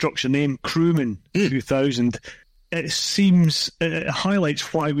career structure name, crewman 2000. It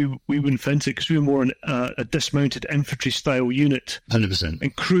highlights why we invented it, because we were more a dismounted infantry style unit. 100%.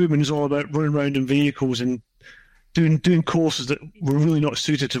 And crewman is all about running around in vehicles and doing courses that were really not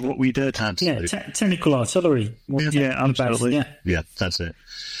suited to what we did. Absolutely. Yeah, technical artillery. Absolutely. Yeah, that's it.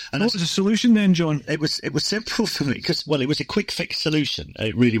 And what was the solution then, John? It was simple for me because, it was a quick fix solution.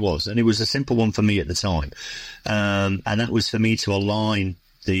 It really was, and it was a simple one for me at the time, and that was for me to align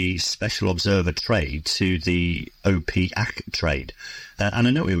the special observer trade to the OP-AC trade. And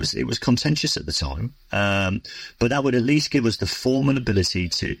I know it was contentious at the time, but that would at least give us the formal ability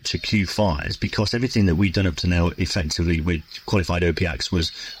to queue fires, because everything that we'd done up to now effectively with qualified OP-ACs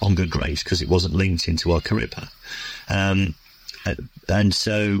was on good grace because it wasn't linked into our career path. And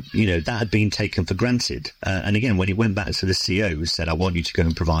so, that had been taken for granted. And again, when it went back to the CO, said, I want you to go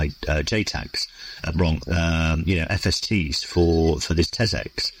and provide JTAGs, FSTs for this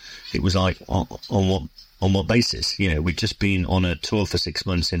TESX. It was like, on what basis? We'd just been on a tour for 6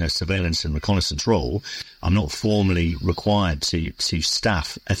 months in a surveillance and reconnaissance role. I'm not formally required to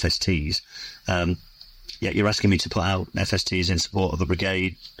staff FSTs. Yet you're asking me to put out FSTs in support of a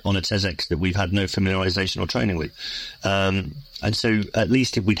brigade on a TESX that we've had no familiarisation or training with. And so at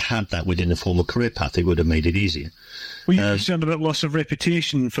least if we'd had that within the formal career path, it would have made it easier. Well, you concerned about loss of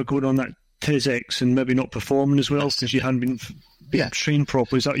reputation for going on that TESX and maybe not performing as well because you hadn't been trained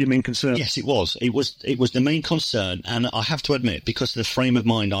properly. Is that your main concern? Yes, it was. It was the main concern, and I have to admit, because of the frame of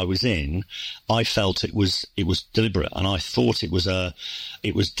mind I was in, I felt it was deliberate, and I thought it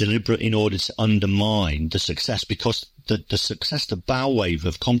was deliberate in order to undermine the success, because the success, the bow wave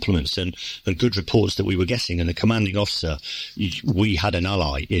of compliments and good reports that we were getting, and the commanding officer, we had an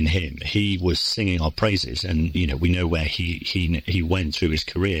ally in him. He was singing our praises, and we know where he went through his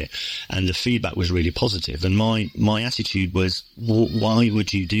career, and the feedback was really positive. And my attitude was, why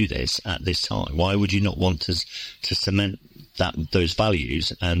would you do this at this time? Why would you not want to cement those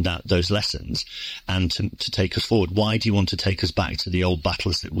values and those lessons and to take us forward? Why do you want to take us back to the old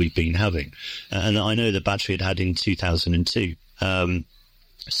battles that we've been having? And I know the battery had in 2002.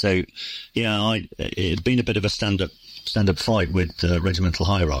 So yeah, it had been a bit of a stand up fight with the regimental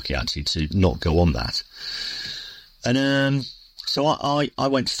hierarchy actually to not go on that. And so I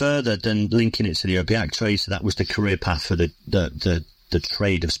went further than linking it to the OP-AC trade. So that was the career path for the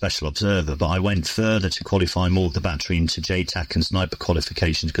trade of special observer, but I went further to qualify more of the battery into JTAC and sniper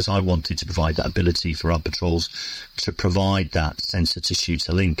qualifications, because I wanted to provide that ability for our patrols to provide that sensor to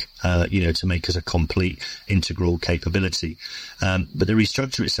shooter link, to make us a complete integral capability. But the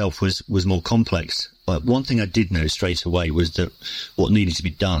restructure itself was more complex. one thing I did know straight away was that what needed to be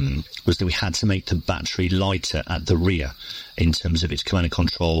done was that we had to make the battery lighter at the rear in terms of its command and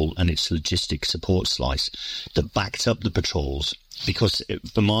control and its logistic support slice that backed up the patrols. Because it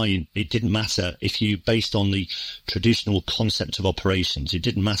didn't matter if you, based on the traditional concept of operations, it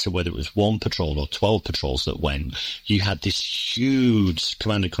didn't matter whether it was 1 patrol or 12 patrols that went. You had this huge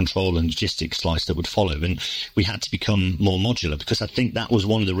command and control and logistics slice that would follow, and we had to become more modular, because I think that was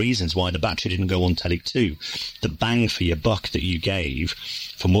one of the reasons why the battery didn't go on TELIC 2. The bang for your buck that you gave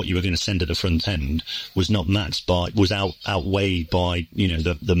from what you were going to send at the front end was not matched by, was outweighed by,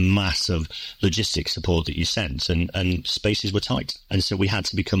 the mass of logistics support that you sent, and spaces were tight. And so we had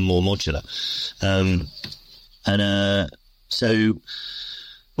to become more modular. So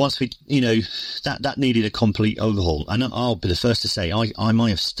once we, that needed a complete overhaul. And I'll be the first to say I might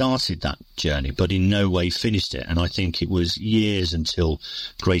have started that journey, but in no way finished it. And I think it was years until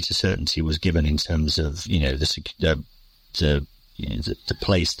greater certainty was given in terms of, the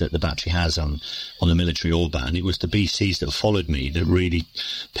place that the battery has on the military orbit. And it was the BCs that followed me that really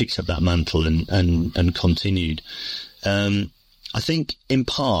picked up that mantle and continued. I think, in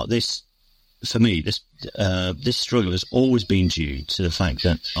part, this struggle has always been due to the fact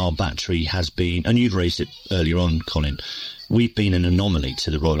that our battery has been, and you've raised it earlier on, Colin, we've been an anomaly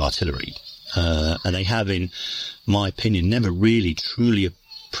to the Royal Artillery. And they have, in my opinion, never really truly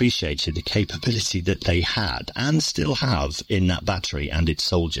appreciated the capability that they had and still have in that battery and its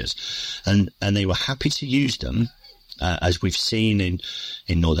soldiers. And they were happy to use them. As we've seen in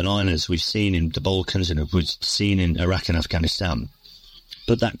Northern Ireland, as we've seen in the Balkans, and as we've seen in Iraq and Afghanistan.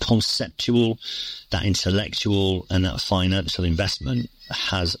 But that conceptual, that intellectual, and that financial investment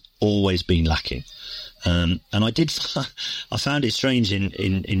has always been lacking. And I found it strange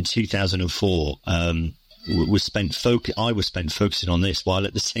in 2004. I was spent focusing on this, while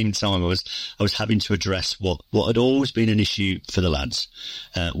at the same time I was having to address what had always been an issue for the lads,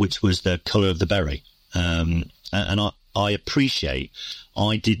 which was the colour of the beret. And I appreciate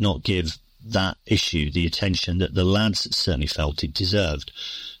I did not give that issue the attention that the lads certainly felt it deserved.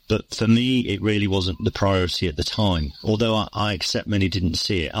 But for me, it really wasn't the priority at the time. Although I accept many didn't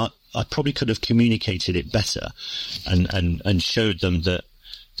see it, I probably could have communicated it better and showed them that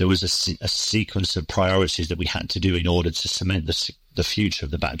there was a sequence of priorities that we had to do in order to cement the future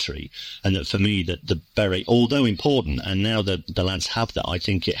of the battery. And that for me, that the beret, although important, and now that the lads have that, I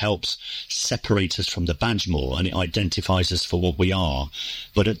think it helps separate us from the badge more, and it identifies us for what we are.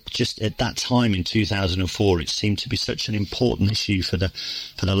 But at that time in 2004, it seemed to be such an important issue for the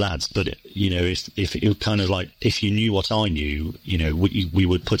lads. But if it kind of like, if you knew what I knew, we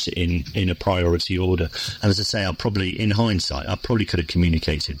would put it in a priority order. And as I say, in hindsight, I probably could have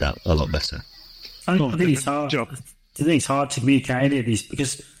communicated that a lot better. I think it's hard. I think it's hard to communicate any of these,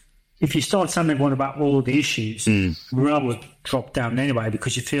 because if you start telling everyone about all the issues, morale would drop down anyway,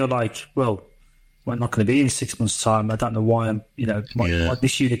 because you feel like, well, we're not going to be in 6 months' time. I don't know why why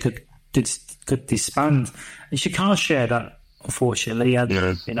this unit could disband. And you can't share that, unfortunately.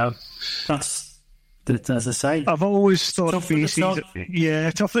 And, that's, as I say, I've always thought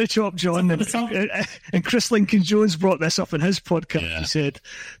BCs, tough at the top, John. And Chris Lincoln-Jones brought this up in his podcast. Yeah. He said,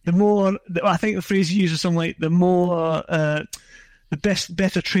 I think the phrase he uses something like, the more,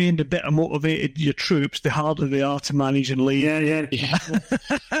 better trained and better motivated your troops, the harder they are to manage and lead. Yeah.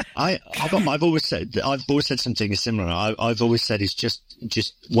 I've always said something similar. I've always said it's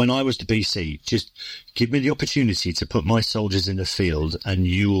just when I was the BC, just give me the opportunity to put my soldiers in the field, and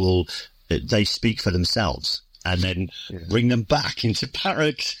they speak for themselves, and then bring them back into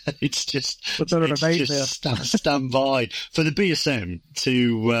barracks. It's just stand by for the BSM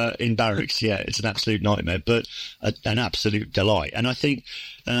to in barracks. Yeah, it's an absolute nightmare, but an absolute delight. And I think,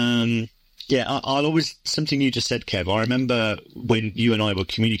 I'll always, something you just said, Kev. I remember when you and I were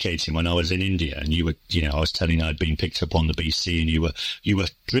communicating when I was in India, and you were, I was telling you I'd been picked up on the BC, and you were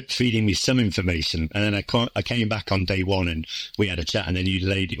drip feeding me some information, and then I came back on day one, and we had a chat, and then you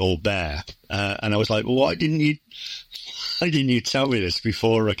laid it all bare, and I was like, well, why didn't you tell me this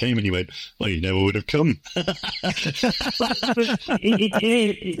before I came? And you went, well, you never would have come.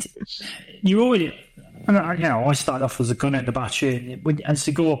 You already. I started off as a gunner at the battery, and as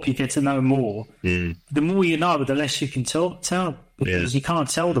you go up, you get to know more. The more you know, the less you can tell. Because you can't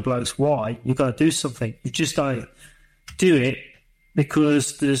tell the blokes why. You've got to do something. You just got to do it,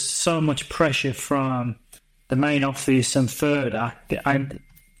 because there's so much pressure from the main office and further, and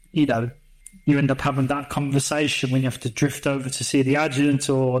you end up having that conversation when you have to drift over to see the adjutant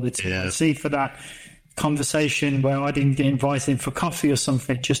or the TC for that. conversation where I didn't get invited in for coffee or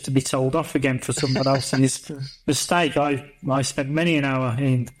something just to be told off again for someone else's mistake. I spent many an hour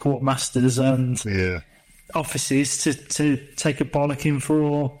in courtmasters and offices to take a bollocking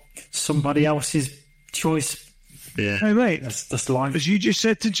for somebody else's choice. Yeah. Hey, mate. That's life. As you just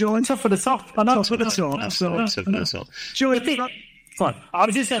said to John. Tough at the top. I know. Tough at the top. John, I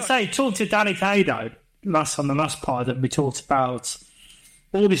was just going to say, talk to Danny Kay, though, on the last part that we talked about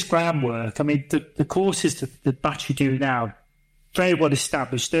all this groundwork. I mean, the courses that the battery do now, very well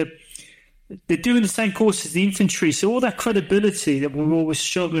established. They're doing the same course as the infantry, so all that credibility that we were always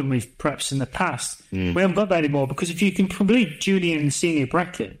struggling with perhaps in the past, we haven't got that anymore, because if you can complete junior and senior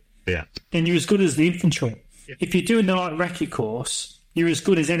bracket, then you're as good as the infantry. If you're doing the right recce course, you're as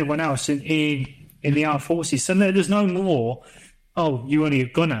good as anyone else in the armed forces. So there's no more, you're only a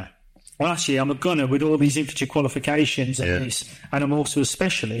gunner. Well, actually, I'm a gunner with all these infantry qualifications and I'm also a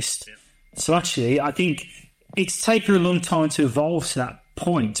specialist. So actually, I think it's taken a long time to evolve to that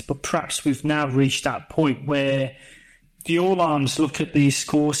point, but perhaps we've now reached that point where the all-arms look at these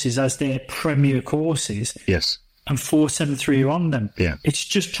courses as their premier courses. Yes. And 473 are on them. Yeah. It's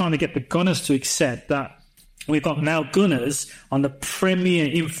just trying to get the gunners to accept that we've got now gunners on the premier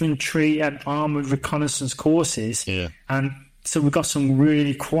infantry and armoured reconnaissance courses. Yeah. And so we've got some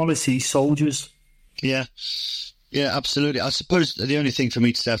really quality soldiers. Yeah. Yeah, absolutely. I suppose the only thing for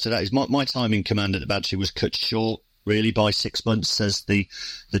me to say after that is my time in command at the battery was cut short, really, by 6 months, as the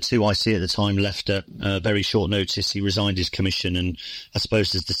two I see at the time left at very short notice. He resigned his commission, and I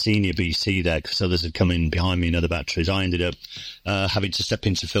suppose as the senior BC there, because others had come in behind me in other batteries, I ended up having to step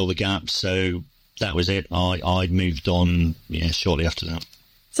in to fill the gap. So that was it. I'd moved on shortly after that.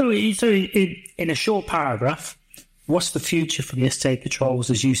 So in a short paragraph, what's the future for the STA patrols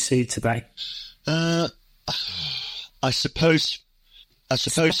as you see it today? I suppose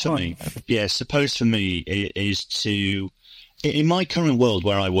for me is to, in my current world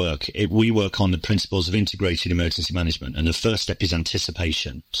where I work, we work on the principles of integrated emergency management, and the first step is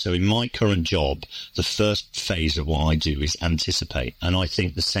anticipation. So in my current job, the first phase of what I do is anticipate, and I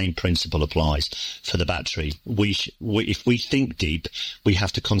think the same principle applies for the battery. If we think deep, we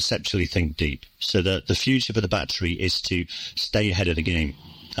have to conceptually think deep. So the future for the battery is to stay ahead of the game.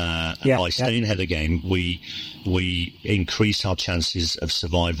 By staying ahead of the game, we increase our chances of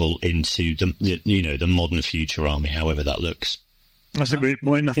survival into the modern future army, however that looks. That's a great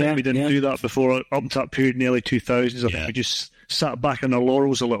point. I think we didn't do that before, up to that period in the early 2000s. I think we just sat back on our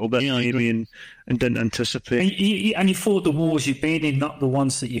laurels a little bit, maybe, and didn't anticipate. And you fought the wars you've been in, not the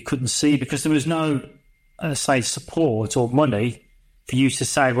ones that you couldn't see, because there was no, support or money for you to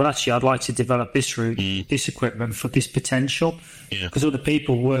say, well, actually, I'd like to develop this route, this equipment for this potential. Because other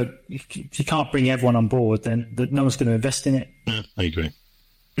people were, if you can't bring everyone on board, then no one's going to invest in it. Yeah, I agree.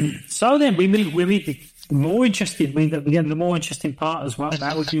 So then we meet the more interesting, the more interesting part as well.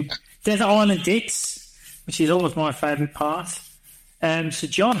 Now with you, Desert Island Dicks, which is always my favourite part. So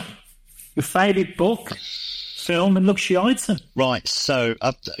John, your favourite book, film and luxury item? Right, so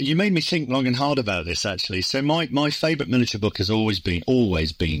you made me think long and hard about this, actually. So my favourite military book has always been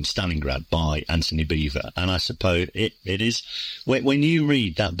Stalingrad by Anthony Beevor, and I suppose it is, when you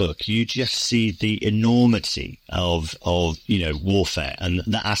read that book, you just see the enormity of warfare and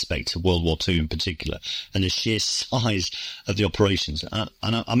that aspect of World War II in particular, and the sheer size of the operations. And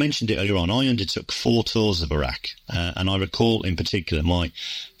I mentioned it earlier on, I undertook 4 tours of Iraq, and I recall in particular my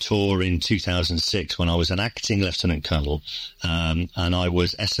tour in 2006 when I was an acting lieutenant colonel, and I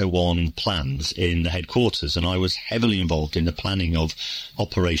was SO1 plans in the headquarters, and I was heavily involved in the planning of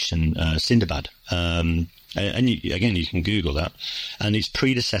Operation Sindbad. And you can Google that. And its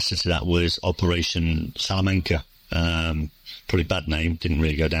predecessor to that was Operation Salamanca. Pretty bad name, didn't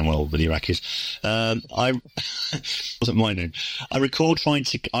really go down well with the Iraqis. Wasn't my name. I recall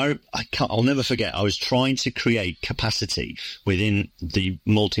I'll never forget, I was trying to create capacity within the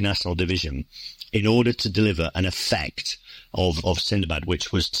multinational division in order to deliver an effect of Sindbad,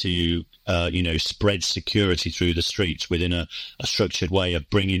 which was to spread security through the streets within a structured way of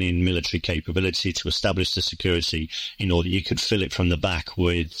bringing in military capability to establish the security in order you could fill it from the back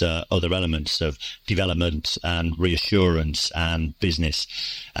with other elements of development and reassurance and business.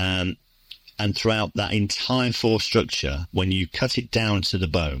 And throughout that entire force structure, when you cut it down to the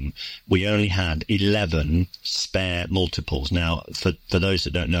bone, we only had 11 spare multiples. Now, for those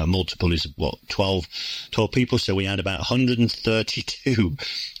that don't know, a multiple is, 12 people. So we had about 132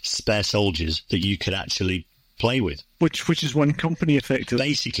 spare soldiers that you could actually play with. Which is one company, effectively.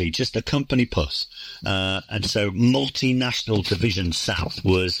 Basically, just a company puss. And so multinational division South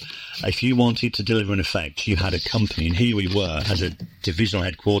was, if you wanted to deliver an effect, you had a company, and here we were as a divisional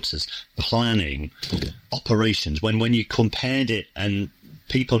headquarters planning operations. When you compared it, and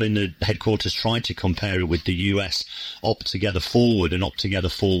people in the headquarters tried to compare it with the US Op Together Forward and Op Together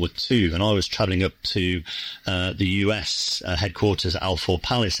Forward 2. And I was travelling up to the US headquarters at Al4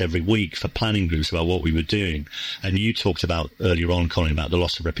 Palace every week for planning groups about what we were doing. And you talked about earlier on, Colin, about the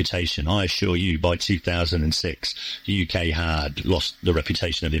loss of reputation. I assure you, by 2006, the UK had lost the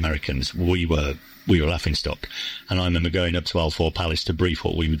reputation of the Americans. We were laughingstock. And I remember going up to Al4 Palace to brief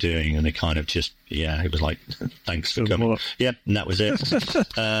what we were doing, and they kind of just, it was like, thanks for coming. Yep, and that was it.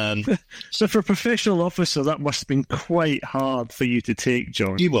 So for a professional officer, that must have been quite hard for you to take,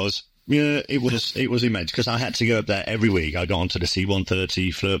 John. It was. Yeah, it was immense, because I had to go up there every week. I got onto the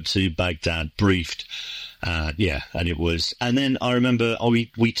C-130, flew up to Baghdad, briefed. And it was... And then I remember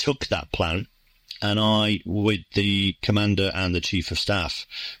we took that plan, and I, with the commander and the chief of staff,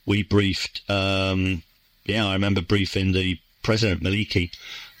 we briefed, I remember briefing the President Maliki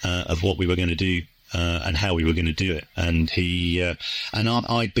of what we were going to do and how we were going to do it. And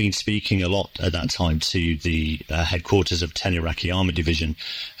I'd been speaking a lot at that time to the headquarters of 10 Iraqi Army Division,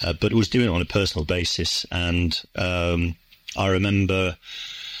 but was doing it on a personal basis. And I remember...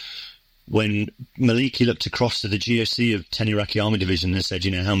 when Maliki looked across to the GOC of 10 Iraqi Army Division and said,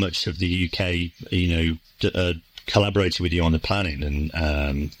 how much of the UK, collaborated with you on the planning,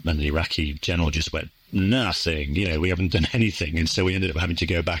 and the Iraqi general just went, nothing, we haven't done anything. And so we ended up having to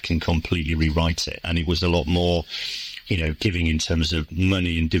go back and completely rewrite it. And it was a lot more, giving in terms of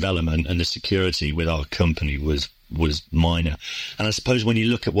money and development, and the security with our company was minor. And I suppose when you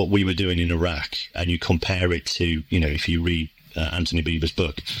look at what we were doing in Iraq and you compare it to, if you read Anthony Beevor's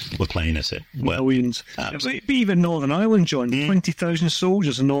book, we're playing at it. Millions. Even Northern Ireland, John, 20,000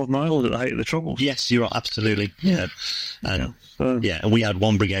 soldiers in Northern Ireland at the height of the Troubles. Yes, you're right, absolutely. Yeah. And and we had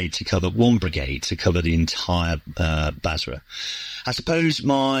one brigade to cover the entire Basra. I suppose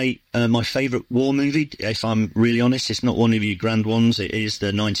my favourite war movie, if I'm really honest, it's not one of your grand ones. It is the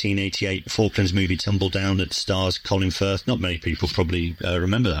 1988 Falklands movie Tumbledown that stars Colin Firth. Not many people probably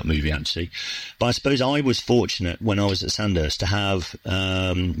remember that movie, actually. But I suppose I was fortunate when I was at Sandhurst to have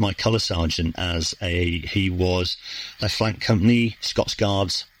my colour sergeant he was a flank company, Scots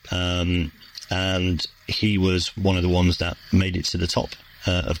Guards, and he was one of the ones that made it to the top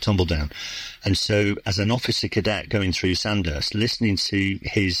of Tumbledown. And so as an officer cadet going through Sandhurst, listening to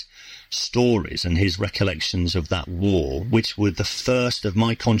his stories and his recollections of that war, which were the first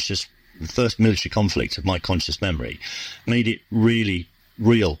military conflict of my conscious memory, made it really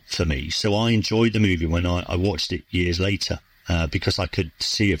real for me. So I enjoyed the movie when I watched it years later. Because I could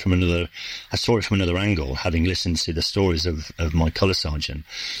see it from I saw it from another angle, having listened to the stories of my colour sergeant.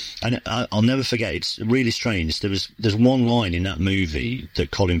 And I'll never forget, it's really strange. There's one line in that movie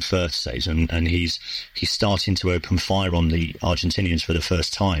that Colin Firth says, and he's starting to open fire on the Argentinians for the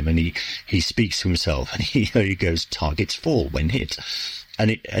first time, and he speaks to himself, and he goes, "Targets fall when hit." And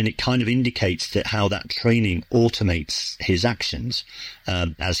it kind of indicates that how that training automates his actions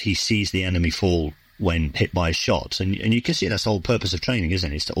as he sees the enemy fall when hit by a shot. And you can see that's the whole purpose of training,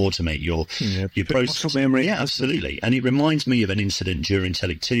 isn't it? It's to automate your process. Memory. Yeah, absolutely. And it reminds me of an incident during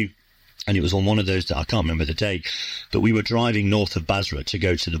TELIC 2, and it was on one of those that I can't remember the day, but we were driving north of Basra to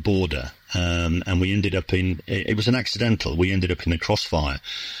go to the border, and we ended up it was an accidental, we ended up in a crossfire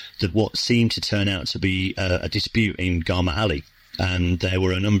that what seemed to turn out to be a dispute in Garma Alley. And there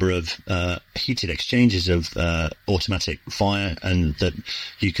were a number of heated exchanges of automatic fire, and that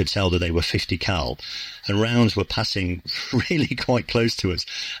you could tell that they were 50 cal. And rounds were passing really quite close to us.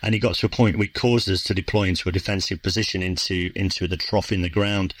 And it got to a point which caused us to deploy into a defensive position into the trough in the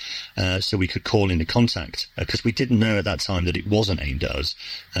ground, so we could call in the contact. Because we didn't know at that time that it wasn't aimed at us,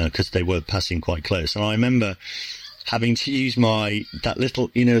 because they were passing quite close. And I remember having to use that little,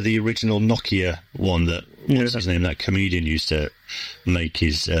 the original Nokia one that, what's his name, that comedian used to make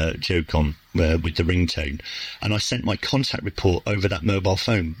his joke on with the ringtone. And I sent my contact report over that mobile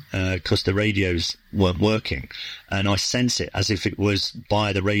phone because the radios weren't working. And I sent it as if it was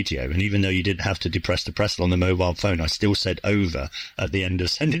by the radio. And even though you didn't have to depress the press on the mobile phone, I still said over at the end of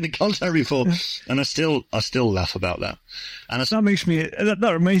sending the contact report. And I still laugh about that. And that makes me, that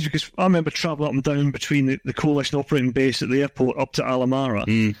reminds me, because I remember travelling up and down between the coalition operating base at the airport up to Alamara,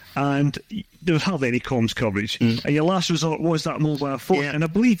 and there was hardly any comms coverage. And your last resort was that mobile phone. And I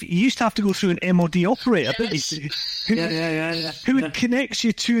believe you used to have to go through an MOD operator, who connects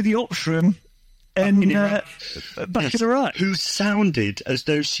you to the ops room back in Iraq. Who sounded as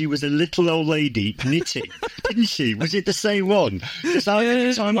though she was a little old lady knitting, didn't she? Was it the same one? Because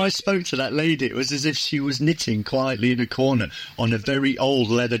every time I spoke to that lady, it was as if she was knitting quietly in a corner on a very old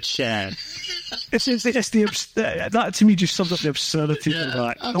leather chair. That to me just sums up the absurdity of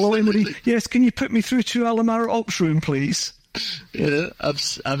that. Hello, Emily. Yes, can you put me through to Alamara Ops room, please? Yeah,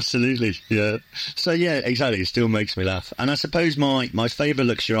 absolutely. Yeah. So yeah, exactly. It still makes me laugh. And I suppose my favourite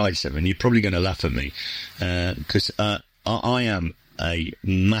luxury item, and you're probably going to laugh at me, because I am a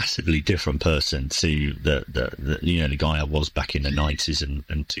massively different person to the guy I was back in the 90s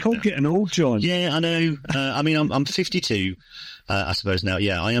and Can't getting old, John. Yeah, I know. I mean, I'm 52. I suppose now,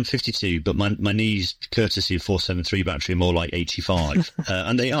 yeah, I am 52, but my knees, courtesy of 473 battery, are more like 85.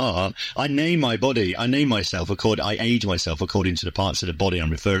 And they are. I name my body, I age myself according to the parts of the body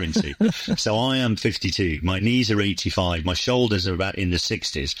I'm referring to. So I am 52. My knees are 85. My shoulders are about in the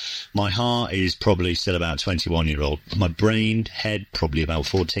 60s. My heart is probably still about 21-year-old. My brain, head, probably about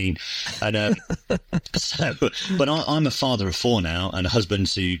 14. And but I'm a father of 4 now, and a husband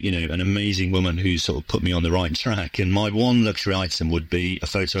to, an amazing woman who sort of put me on the right track. And my one luxury item would be a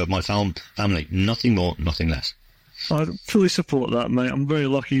photo of my family. Nothing more, nothing less. I fully support that, mate. I'm very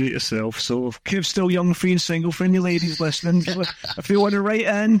lucky yourself. So if Kev's still young, free and single, for any ladies listening, if they want to write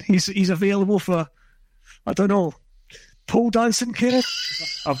in, he's available for, I don't know, pole dancing, Kenneth.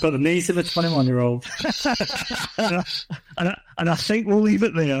 I've got the knees of a 21-year-old. and I think we'll leave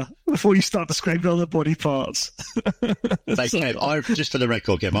it there before you start describing other body parts. Kev, just for the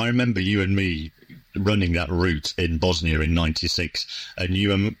record, Kev, I remember you and me running that route in Bosnia in '96, and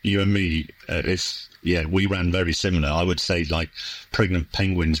you and me, we ran very similar. I would say like pregnant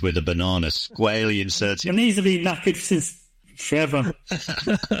penguins with a banana squarely inserted. Your knees have been knackered since forever.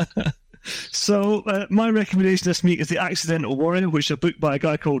 So my recommendation this week is The Accidental Warrior, which is a book by a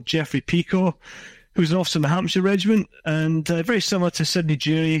guy called Geoffrey Peacock, who's an officer in the Hampshire Regiment, and very similar to Sidney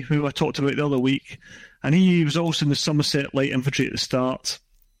Jury, who I talked about the other week. And he was also in the Somerset Light Infantry at the start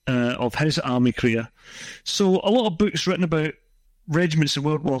of his army career. So a lot of books written about regiments in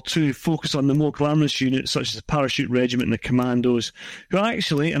World War II focus on the more glamorous units, such as the Parachute Regiment and the Commandos, who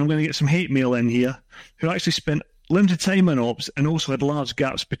actually, and I'm going to get some hate mail in here, who actually spent limited time in ops and also had large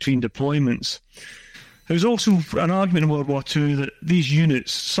gaps between deployments. There was also an argument in World War II that these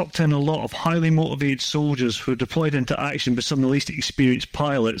units sucked in a lot of highly motivated soldiers who were deployed into action by some of the least experienced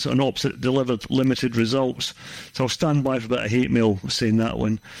pilots on ops that delivered limited results. So I'll stand by for a bit of hate mail saying that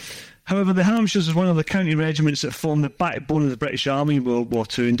one. However, the Hampshires was one of the county regiments that formed the backbone of the British Army in World War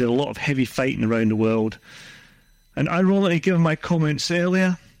II and did a lot of heavy fighting around the world. And ironically, given my comments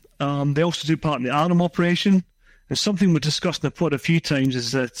earlier, they also do part in the Arnhem operation. And something we've discussed in the pod a few times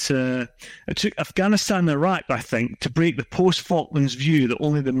is that it took Afghanistan and Iraq, I think, to break the post-Falklands view that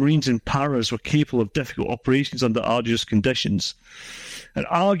only the Marines and Paras were capable of difficult operations under arduous conditions. And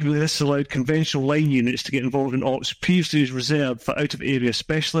arguably this allowed conventional line units to get involved in ops previously reserved for out-of-area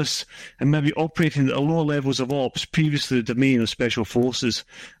specialists and maybe operating at the lower levels of ops previously the domain of special forces.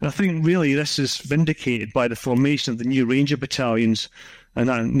 And I think really this is vindicated by the formation of the new Ranger battalions, and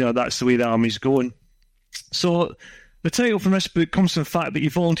that's the way the Army's going. So the title from this book comes from the fact that he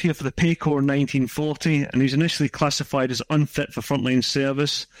volunteered for the Pay Corps in 1940 and he was initially classified as unfit for frontline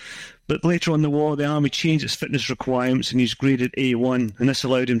service. But later on in the war, the Army changed its fitness requirements and he was graded A1, and this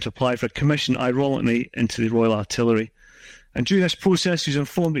allowed him to apply for a commission, ironically, into the Royal Artillery. And during this process, he was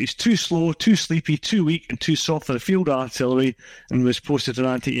informed that he's too slow, too sleepy, too weak and too soft for the field artillery and was posted to an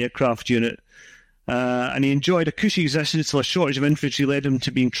anti-aircraft unit. And he enjoyed a cushy existence until a shortage of infantry led him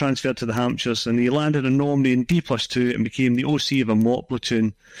to being transferred to the Hampshires, and he landed in Normandy in D+2 and became the OC of a mock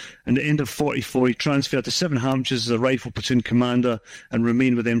platoon. And at the end of 1944, he transferred to 7 Hampshires as a rifle platoon commander and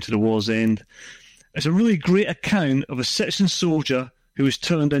remained with them to the war's end. It's a really great account of a citizen soldier who was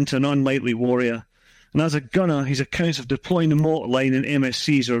turned into an unlikely warrior. And as a gunner, his accounts of deploying the mortar line in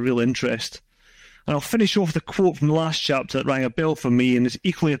MSCs are of real interest. And I'll finish off with a quote from the last chapter that rang a bell for me and is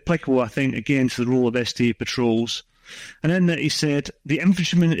equally applicable, I think, again to the role of STA patrols. And in that he said, "The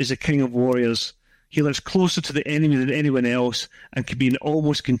infantryman is a king of warriors. He lives closer to the enemy than anyone else and can be in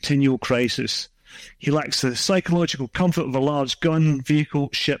almost continual crisis. He lacks the psychological comfort of a large gun, vehicle,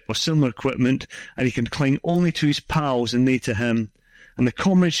 ship or similar equipment, and he can cling only to his pals and they to him. And the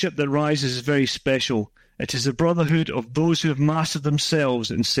comradeship that rises is very special. It is the brotherhood of those who have mastered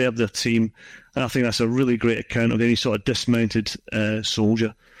themselves and served their team." And I think that's a really great account of any sort of dismounted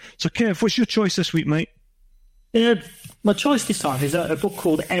soldier. So, Kev, what's your choice this week, mate? My choice this time is a book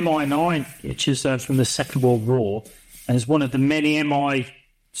called MI9, which is from the Second World War, and is one of the many MI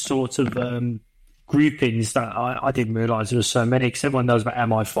sort of groupings that I didn't realise there were so many, because everyone knows about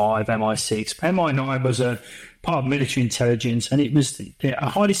MI5, MI6. MI9 was a part of military intelligence, and it was a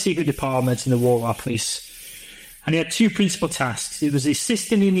highly secret department in the War Office. And it had two principal tasks. It was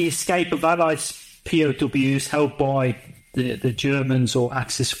assisting in the escape of Allied POWs held by the Germans or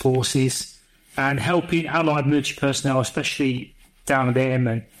Axis forces, and helping Allied military personnel, especially downed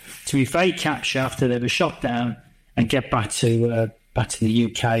airmen, to evade capture after they were shot down and get back to the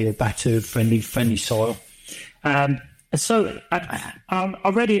UK or back to friendly soil. So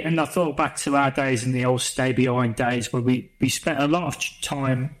I read it and I thought back to our days in the old stay behind days, where we spent a lot of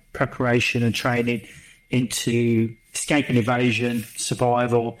time preparation and training into escape and evasion,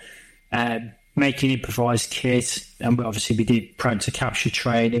 survival, making improvised kit, and we did prone to capture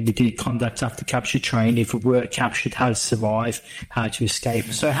training. We did conduct after capture training. If we were captured, how to survive, how to escape.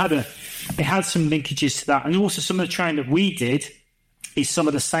 So it had some linkages to that, and also some of the training that we did is some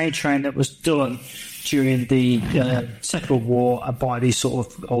of the same training that was done during the Second World War by these sort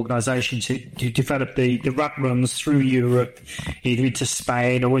of organisations who developed the rat runs through Europe, either into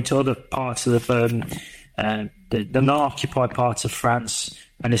Spain or into other parts of the non-occupied parts of France,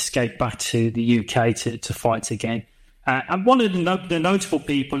 and escaped back to the UK to fight again. And one of the notable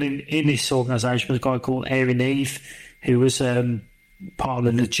people in this organisation was a guy called Aaron Eve, who was part of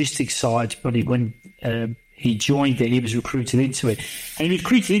the logistics side, but when he joined it, he was recruited into it. And he was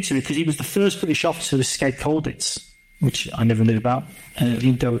recruited into it because he was the first British officer to escape Colditz, which I never knew about,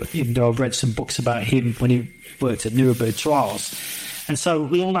 even though I've read some books about him when he worked at Nuremberg trials. And so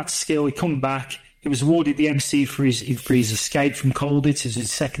with all that skill, he come back. He was awarded the MC for his escape from Colditz as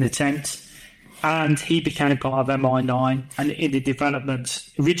his second attempt. And he became part of MI9 and in the development,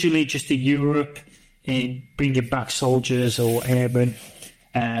 originally just in Europe, in bringing back soldiers or airmen,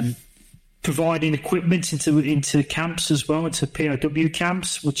 providing equipment into camps as well, into POW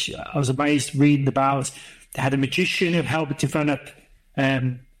camps, which I was amazed reading about. They had a magician who helped develop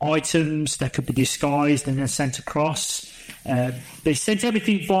items that could be disguised and then sent across. They sent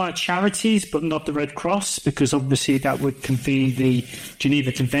everything via charities, but not the Red Cross, because obviously that would convene the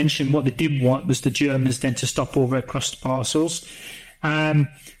Geneva Convention. What they didn't want was the Germans then to stop all Red Cross parcels.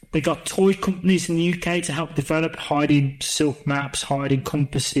 They got toy companies in the UK to help develop, hiding silk maps, hiding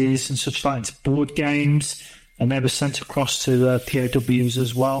compasses and such like into board games, and they were sent across to POWs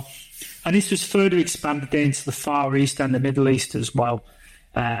as well. And this was further expanded into the Far East and the Middle East as well.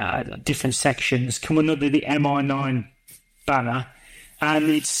 Different sections coming under the MI9 banner, and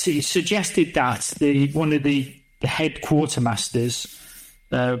it suggested that one of the head quartermasters,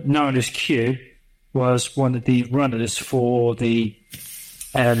 known as Q, was one of the runners for the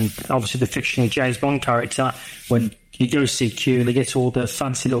obviously the fictional James Bond character. When you go see Q, and they get all the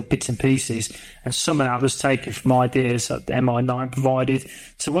fancy little bits and pieces, and some of that was taken from ideas that the MI9 provided.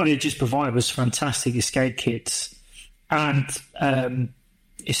 So what it just provided was fantastic escape kits and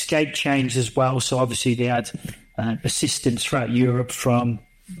escape chains as well. So obviously they had assistance throughout Europe from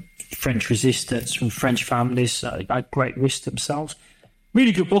French resistance, from French families at great risk themselves.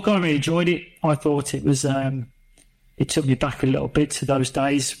 Really good book. I really enjoyed it. I thought it was it took me back a little bit to those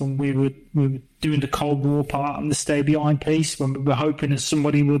days when we were doing the Cold War part and the stay behind piece, when we were hoping that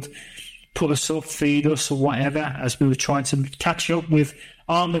somebody would pull us up, feed us or whatever, as we were trying to catch up with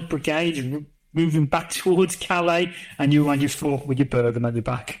Armoured Brigade and moving back towards Calais, and you were on your foot with your Bergen on your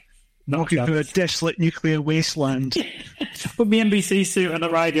back. Looking for a desolate nuclear wasteland. Put my NBC suit on the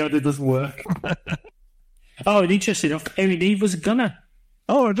radio, that doesn't work. Oh, and interesting enough, Aaron Eve was a gunner.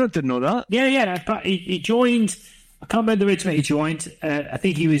 Oh, I didn't know that. Yeah. But he joined, I can't remember the regiment he joined. I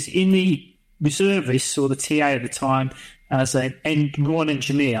think he was in the reservists or the TA at the time as an raw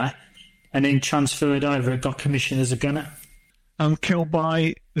engineer, and then transferred over and got commissioned as a gunner. Killed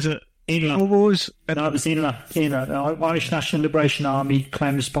by, was it Inla? No, it was Inla. The Irish National Liberation Army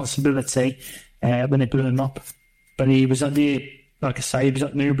claimed responsibility when they blew him up. But he was at like I say, he was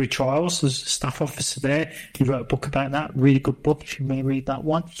at Nuremberg trials as a staff officer there. He wrote a book about that. Really good book, if you may read that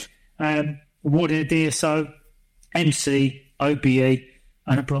one. Awarded a DSO, MC, OBE,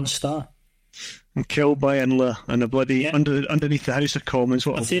 and a Bronze Star. And killed by Inla and a bloody underneath the House of Commons.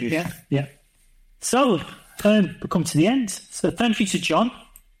 What That's it, yeah. So, we've come to the end. So thank you to John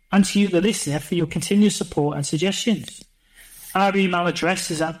and to you, the listener, for your continued support and suggestions. Our email address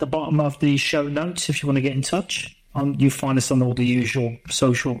is at the bottom of the show notes if you want to get in touch. You find us on all the usual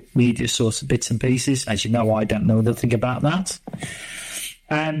social media sorts of bits and pieces. As you know, I don't know nothing about that.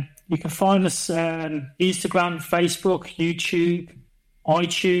 You can find us Instagram, Facebook, YouTube,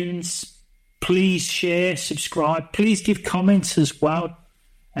 iTunes. Please share, subscribe. Please give comments as well,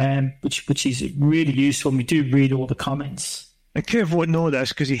 which is really useful. We do read all the comments. And Kev won't know this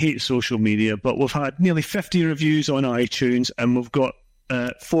because he hates social media, but we've had nearly 50 reviews on iTunes and we've got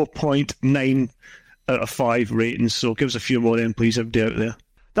 4.9 out of 5 ratings, so give us a few more in, please, everybody out there.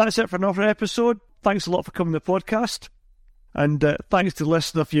 That's it for another episode. Thanks a lot for coming to the podcast. And thanks to the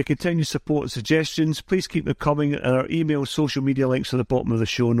listener for your continued support and suggestions. Please keep them coming, and our email social media links are at the bottom of the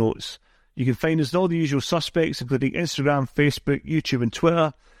show notes. You can find us on all the usual suspects, including Instagram, Facebook, YouTube and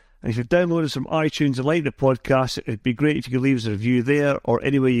Twitter. And if you've downloaded us from iTunes and like the podcast, it'd be great if you could leave us a review there or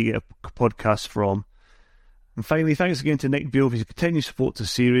anywhere you get a podcast from. And finally, thanks again to Nick Beale for his continued support to the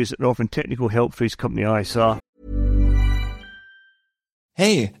series and offering technical help for his company ISR.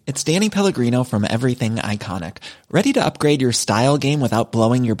 Hey, it's Danny Pellegrino from Everything Iconic. Ready to upgrade your style game without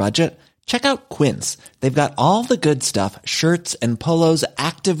blowing your budget? Check out Quince. They've got all the good stuff, shirts and polos,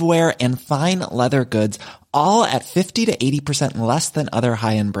 activewear, and fine leather goods, all at 50 to 80% less than other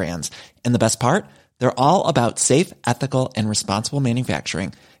high-end brands. And the best part? They're all about safe, ethical, and responsible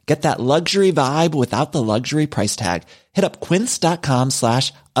manufacturing. Get that luxury vibe without the luxury price tag. Hit up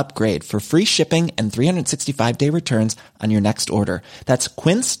quince.com/upgrade for free shipping and 365-day returns on your next order. That's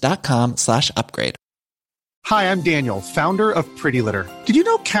quince.com/upgrade. Hi, I'm Daniel, founder of Pretty Litter. Did you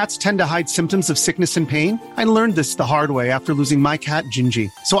know cats tend to hide symptoms of sickness and pain? I learned this the hard way after losing my cat,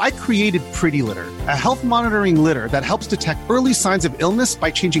 Gingy. So I created Pretty Litter, a health monitoring litter that helps detect early signs of illness by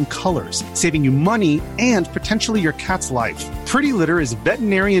changing colors, saving you money and potentially your cat's life. Pretty Litter is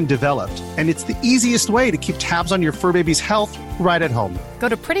veterinarian developed, and it's the easiest way to keep tabs on your fur baby's health right at home. Go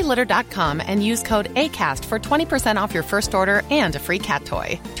to prettylitter.com and use code ACAST for 20% off your first order and a free cat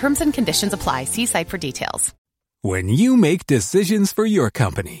toy. Terms and conditions apply. See site for details. When you make decisions for your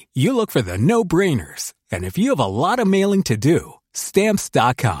company, you look for the no-brainers. And if you have a lot of mailing to do,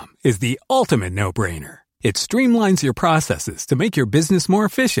 Stamps.com is the ultimate no-brainer. It streamlines your processes to make your business more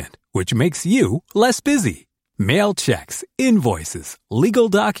efficient, which makes you less busy. Mail checks, invoices, legal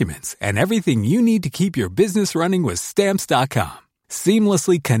documents, and everything you need to keep your business running with Stamps.com.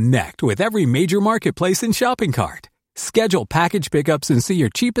 Seamlessly connect with every major marketplace and shopping cart. Schedule package pickups and see your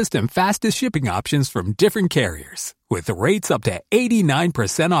cheapest and fastest shipping options from different carriers. With rates up to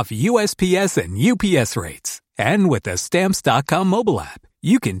 89% off USPS and UPS rates. And with the Stamps.com mobile app,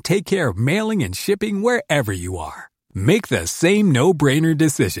 you can take care of mailing and shipping wherever you are. Make the same no-brainer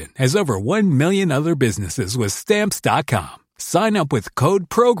decision as over 1 million other businesses with Stamps.com. Sign up with code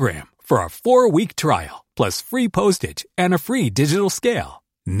PROGRAM for a 4-week trial, plus free postage and a free digital scale.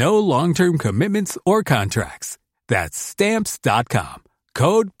 No long-term commitments or contracts. That's Stamps.com.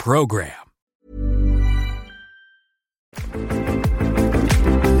 Code PROGRAM.